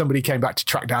books, somebody came back to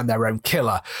track down their own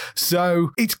killer.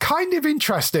 So it's kind of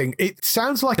interesting. It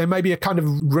sounds like there may be a kind of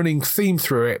running theme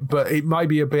through it, but it might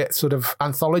be a bit sort of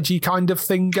anthology kind of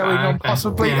thing going on,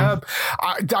 possibly. Yeah.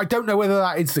 I don't know whether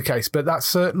that is the case, but that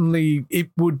certainly, it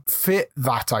would fit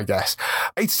that, I guess.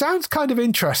 It sounds kind of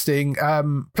interesting.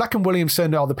 Pleck and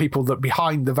Williamson are the people that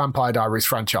behind the Vampire Diaries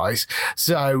franchise,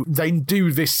 so they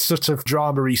do this sort of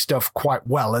drama-y stuff quite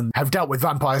well and have dealt with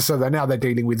vampires, so they're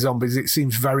dealing with zombies. It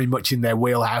seems very much in their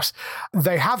wheelhouse.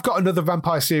 They have got another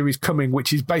vampire series coming,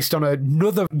 which is based on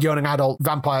another young adult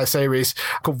vampire series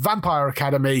called Vampire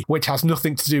Academy, which has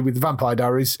nothing to do with the Vampire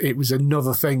Diaries. It was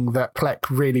another thing that Pleck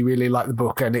really, really liked the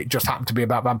book, and it just happened to be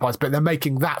about vampires, but they're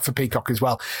making that for Peacock as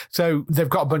well. So they've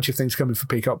got a bunch of things coming for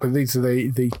Peacock, but these are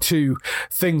the two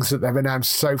things that they've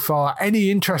announced so far.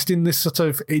 Any interest in this sort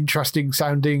of interesting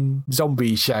sounding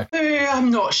zombie show?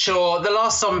 I'm not sure. The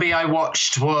last zombie I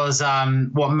watched was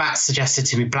what Matt suggested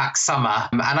to me, Black Summer,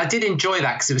 and I did enjoy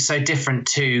that because it was so different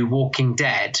to Walking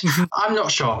Dead. I'm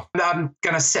not sure. I'm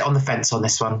going to sit on the fence on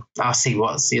this one. I'll see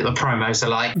what the promos are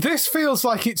like. This feels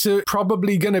like it's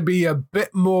probably going to be a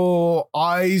bit more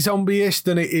iZombie-ish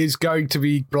than it is going to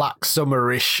be Black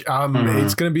Summer-ish.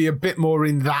 It's going to be a bit more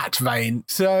in that vein.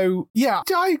 So, yeah,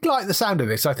 I like the sound of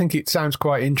this. I think it sounds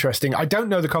quite interesting. I don't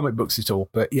know the comic books at all,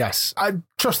 but yes, I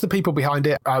trust the people behind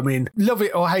it. I mean, love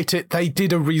it or hate it, they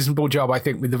did a reasonable job, I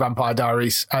think, with the Vampire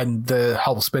Diaries and the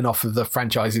whole spin-off of the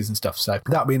franchises and stuff. So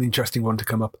that'll be an interesting one to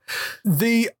come up.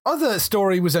 The other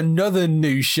story was another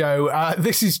news show.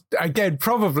 This is, again,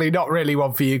 probably not really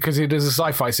one for you because it is a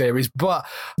sci-fi series, but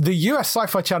the US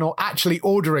Sci-Fi Channel actually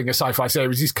ordering a sci-fi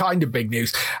series is kind of big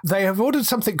news. They have ordered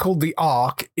something called The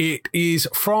Ark. It is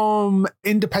from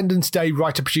Independence Day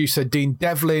writer-producer Dean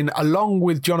Devlin, along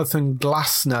with Jonathan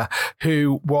Glassner,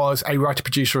 who was a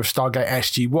writer-producer of Stargate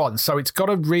SG-1. So it's got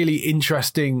a really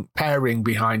interesting pairing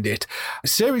behind it. The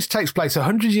series takes place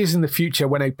 100 years in the future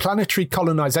when a planetary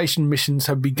colonization missions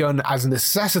have begun as a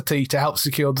necessity to help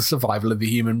secure the survival of the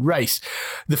human race.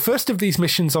 The first of these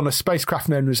missions on a spacecraft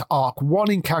known as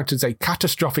Ark-1 encounters a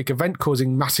catastrophic event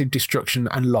causing massive destruction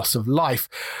and loss of life.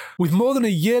 With more than a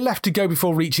year left to go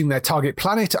before reaching their target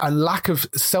planet and lack of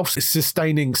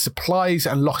self-sustaining supplies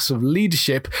and loss of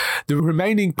leadership, the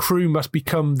remaining crew must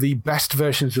become the best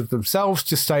versions of themselves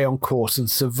to stay on course and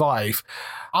survive.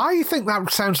 I think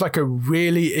that sounds like a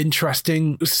really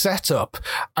interesting setup.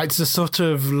 It's a sort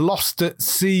of lost at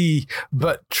sea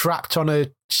but trapped on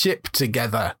a ship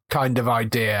together kind of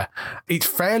idea. It's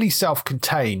fairly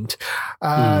self-contained.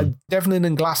 Devlin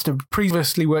and Glassner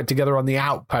previously worked together on The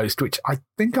Outpost, which I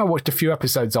think I watched a few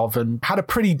episodes of and had a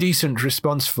pretty decent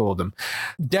response for them.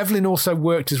 Devlin also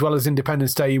worked, as well as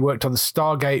Independence Day, he worked on the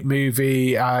Stargate movie,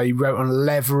 he wrote on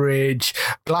Leverage.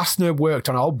 Glassner worked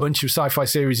on a whole bunch of sci-fi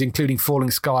series, including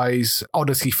Falling Skies,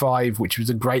 Odyssey 5, which was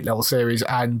a great little series,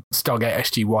 and Stargate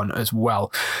SG-1 as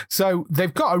well. So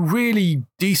they've got a really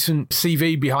decent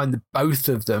CV behind both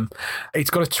of them.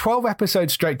 It's got a 12-episode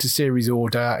straight-to-series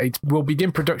order. It will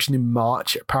begin production in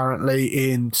March,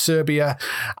 apparently, in Serbia,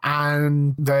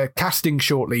 and they're casting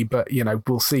shortly, but,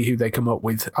 we'll see who they come up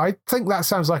with. I think that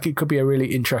sounds like it could be a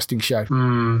really interesting show. It's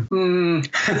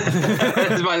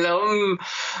my little...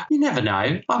 You never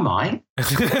know. I might.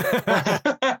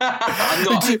 I'm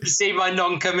not... You see my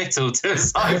non-committal to a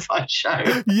sci-fi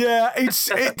show. Yeah,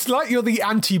 it's like you're the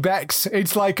anti-Bex.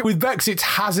 It's like, with Bex,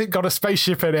 has it got a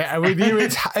spaceship in it? And with you,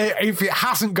 if it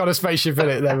hasn't got a spaceship in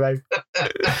it, then maybe.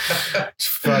 It's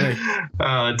funny.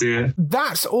 Oh, dear.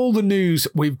 That's all the news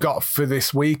we've got for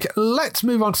this week. Let's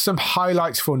move on to some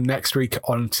highlights for next week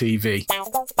on TV.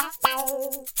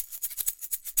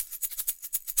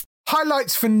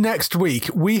 Highlights for next week.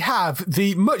 We have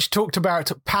the much talked about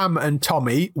Pam and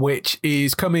Tommy, which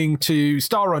is coming to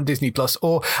star on Disney Plus,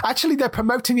 or actually they're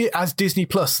promoting it as Disney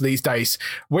Plus these days,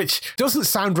 which doesn't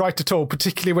sound right at all,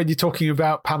 particularly when you're talking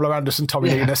about Pamela Anderson, Tommy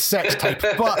Lee in a sex tape.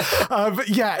 But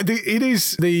it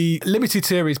is the limited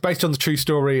series based on the true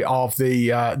story of the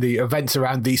events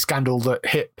around the scandal that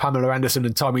hit Pamela Anderson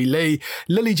and Tommy Lee.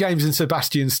 Lily James and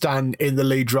Sebastian Stan in the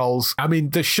lead roles. I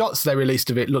mean, the shots they released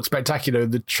of it look spectacular.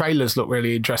 The trailer spoilers look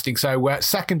really interesting. So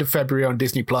 2nd of February on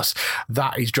Disney Plus,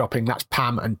 that is dropping. That's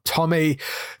Pam and Tommy.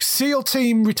 SEAL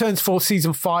Team returns for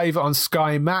season 5 on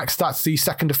Sky Max. That's the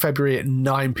 2nd of February at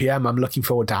 9 p.m. I'm looking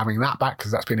forward to having that back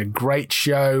because that's been a great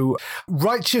show.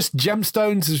 Righteous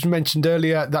Gemstones, as we mentioned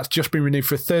earlier, that's just been renewed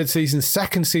for a 3rd season.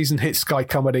 2nd season hits Sky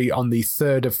Comedy on the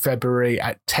 3rd of February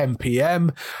at 10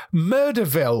 p.m.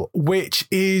 Murderville, which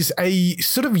is a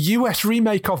sort of US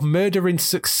remake of Murder in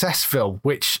Successville,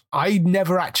 which I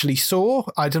never actually saw.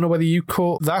 I don't know whether you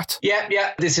caught that.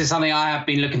 Yeah. This is something I have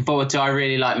been looking forward to. I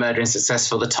really like Murder in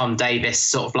Successful, the Tom Davis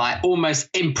sort of like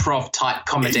almost improv type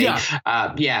comedy.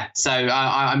 So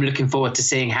I'm looking forward to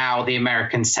seeing how the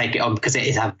Americans take it on because it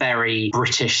is a very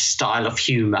British style of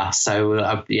humor.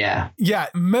 So yeah,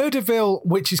 Murderville,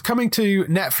 which is coming to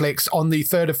Netflix on the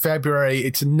 3rd of February.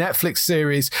 It's a Netflix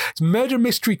series. It's murder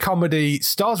mystery comedy,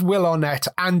 stars Will Arnett,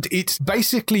 and it's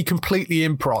basically completely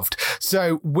improv.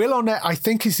 So Will Arnett, I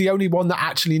think, is the only one that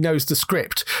actually knows the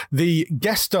script. The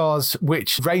guest stars,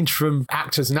 which range from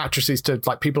actors and actresses to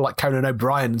like people like Conan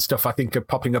O'Brien and stuff, I think are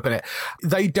popping up in it.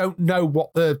 They don't know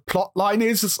what the plot line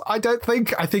is, I don't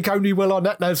think. I think only Will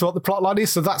Arnett knows what the plot line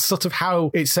is. So that's sort of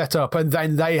how it's set up. And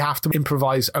then they have to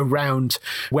improvise around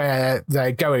where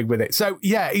they're going with it. So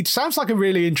yeah, it sounds like a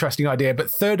really interesting idea, but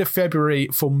 3rd of February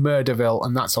for Murderville,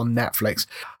 and that's on Netflix.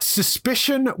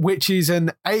 Suspicion, which is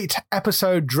an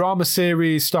 8-episode drama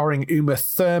series starring Uma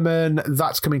Thurman.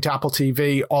 That's coming to Apple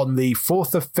TV on the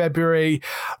 4th of February.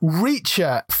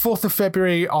 Reacher, 4th of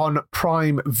February on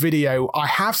Prime Video. I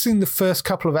have seen the first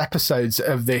couple of episodes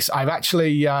of this. I've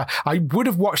actually, I would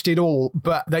have watched it all,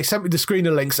 but they sent me the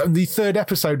screener links and the 3rd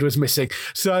episode was missing.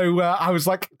 So I was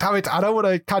like, damn it, I don't want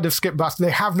to kind of skip past.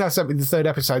 They have now sent me the 3rd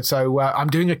episode. So I'm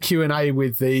doing a Q&A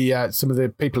with some of the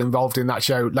people involved in that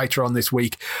show later on this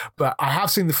week. But I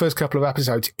have seen the first couple of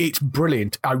episodes. It's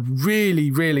brilliant. I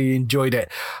really, really enjoyed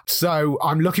it. So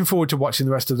I'm looking forward to watching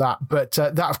the rest of that. But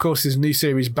that, of course, is a new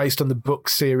series based on the book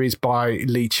series by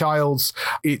Lee Childs.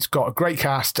 It's got a great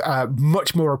cast,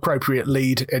 much more appropriate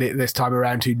lead in it this time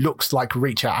around, who looks like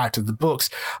Reacher out of the books.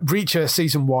 Reacher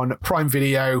Season 1, Prime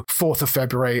Video, 4th of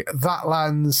February. That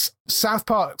lands. South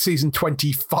Park Season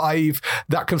 25,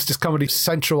 that comes to Comedy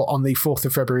Central on the 4th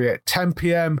of February at 10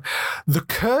 p.m. The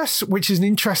Curse, which is an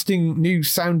interesting new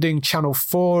sounding Channel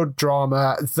 4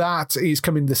 drama, that is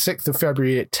coming the 6th of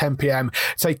February at 10 p.m.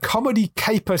 It's a comedy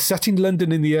caper set in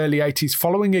London in the early 80s,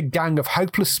 following a gang of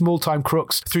hopeless small-time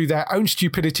crooks through their own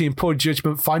stupidity and poor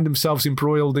judgment find themselves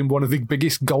embroiled in one of the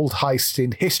biggest gold heists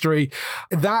in history.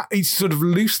 That is sort of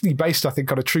loosely based, I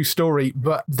think, on a true story,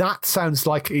 but that sounds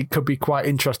like it could be quite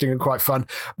interesting and quite fun.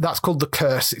 That's called The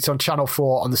Curse. It's on Channel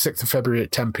 4 on the 6th of February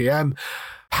at 10 p.m.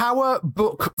 Power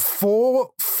Book 4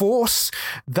 Force,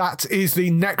 that is the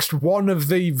next one of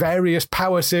the various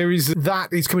Power series.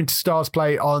 That is coming to Stars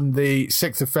Play on the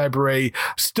 6th of February.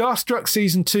 Starstruck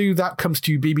Season 2, that comes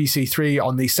to BBC 3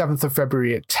 on the 7th of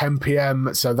February at 10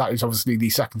 p.m. So that is obviously the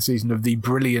 2nd season of the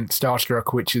brilliant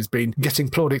Starstruck, which has been getting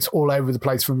plaudits all over the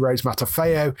place from Rose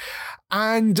Matafeo.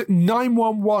 And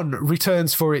 911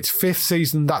 returns for its 5th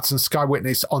season. That's on Sky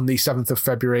Witness on the 7th of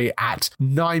February at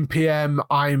 9 p.m.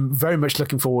 I'm very much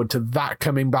looking forward to that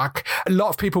coming back. A lot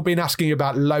of people have been asking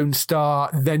about Lone Star.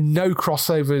 There are no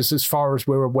crossovers as far as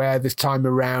we're aware this time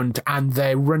around, and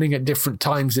they're running at different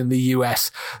times in the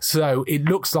US. So it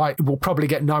looks like we'll probably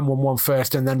get 911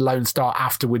 first and then Lone Star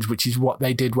afterwards, which is what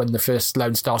they did when the first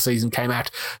Lone Star season came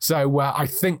out. So I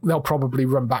think they'll probably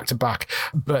run back to back,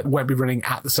 but won't be running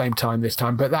at the same time this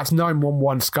time. But that's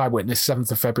 911 Sky Witness,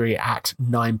 7th of February at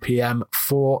 9 p.m.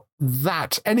 for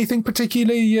that. Anything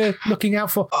particularly you're looking out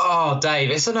for? Oh,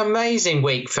 Dave, it's an amazing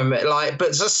week for me.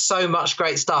 But just so much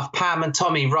great stuff. Pam and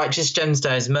Tommy, Righteous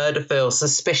Gemstones, Murderville,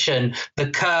 Suspicion, The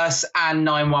Curse, and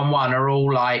 911 are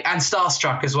all and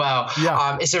Starstruck as well.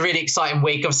 Yeah. It's a really exciting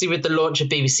week. Obviously, with the launch of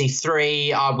BBC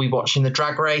 3, we're watching the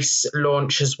Drag Race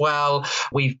launch as well.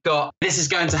 We've got This Is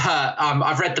Going to Hurt.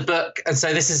 I've read the book, and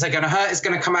so This Is Going to Hurt is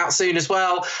going to come out soon as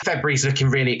well. February's looking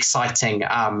really exciting.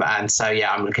 And so,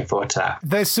 yeah, I'm looking forward to that.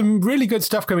 There's some really good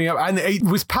stuff coming up, and it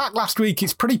was packed last week.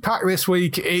 It's pretty packed this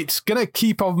week. It's going to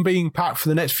keep on being packed for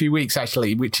the next few weeks,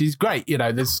 actually, which is great. You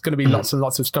know, there's going to be lots and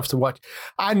lots of stuff to watch.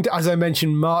 And as I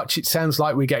mentioned, March, it sounds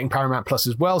like we're getting Paramount Plus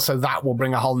as well, so that will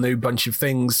bring a whole new bunch of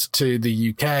things to the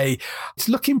UK. It's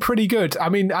looking pretty good. I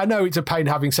mean, I know it's a pain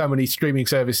having so many streaming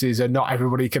services, and not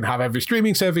everybody can have every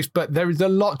streaming service, but there is a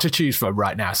lot to choose from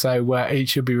right now, so it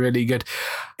should be really good.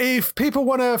 If people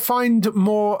want to find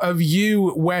more of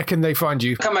you, where can they find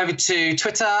you? Come over to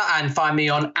Twitter and find me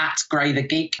on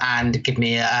 @GrayTheGeek and give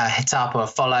me a hit up or a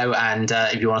follow. And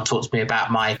if you want to talk to me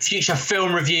about my future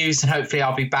film reviews, and hopefully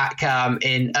I'll be back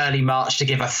in early March to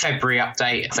give a February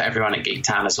update for everyone at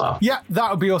Geektown as well. Yeah, that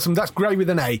would be awesome. That's Gray with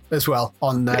an A as well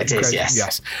on it is,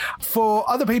 yes. For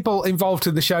other people involved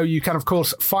in the show, you can of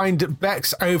course find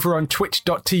Bex over on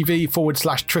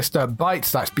twitch.tv/Trista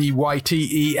Bytes. That's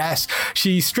BYTES.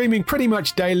 She's streaming pretty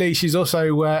much daily. She's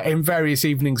also in various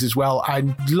evenings as well,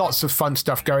 and lots of fun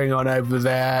stuff going on over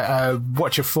there.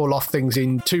 Watch her fall off things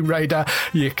in Tomb Raider.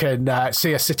 You can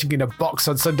see her sitting in a box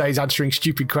on Sundays answering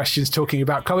stupid questions, talking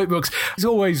about comic books. It's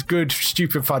always good,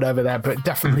 stupid fun over there, but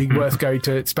definitely worth going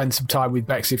to spend some time with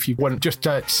Bex if you want just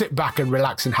to sit back and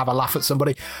relax and have a laugh at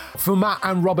somebody. For Matt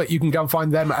and Robert, you can go and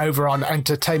find them over on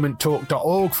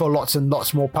entertainmenttalk.org for lots and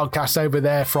lots more podcasts over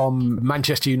there, from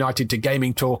Manchester United to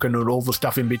gaming talk and all the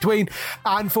stuff in between.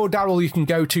 And for Daryl, you can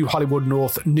go to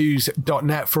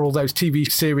hollywoodnorthnews.net for all those TV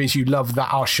series you love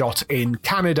that are shot in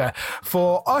Canada.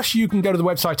 For us, you can go to the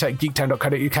website at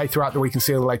geektown.co.uk throughout the week and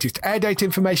see all the latest air date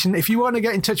information. If you want to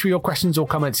get in touch with your questions or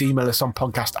comments, email us on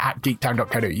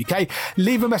podcast@geektown.co.uk.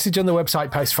 Leave a message on the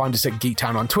website post. Find us at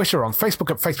Geektown on Twitter, on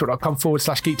Facebook at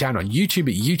facebook.com/Geektown, on YouTube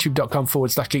at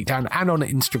youtube.com/Geektown, and on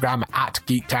Instagram at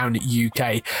Geektown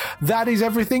UK. That is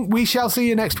everything. We shall see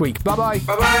you next week. Bye-bye.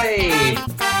 Bye-bye.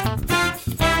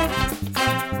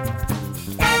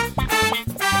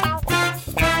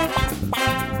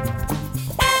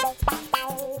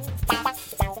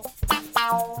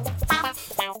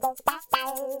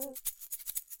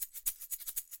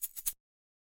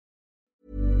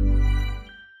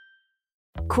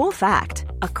 Cool fact,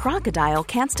 a crocodile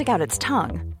can't stick out its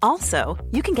tongue. Also,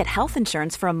 you can get health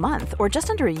insurance for a month or just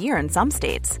under a year in some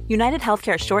states. United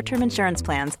Healthcare short-term insurance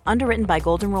plans, underwritten by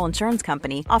Golden Rule Insurance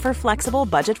Company, offer flexible,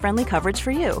 budget-friendly coverage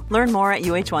for you. Learn more at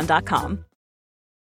uh1.com.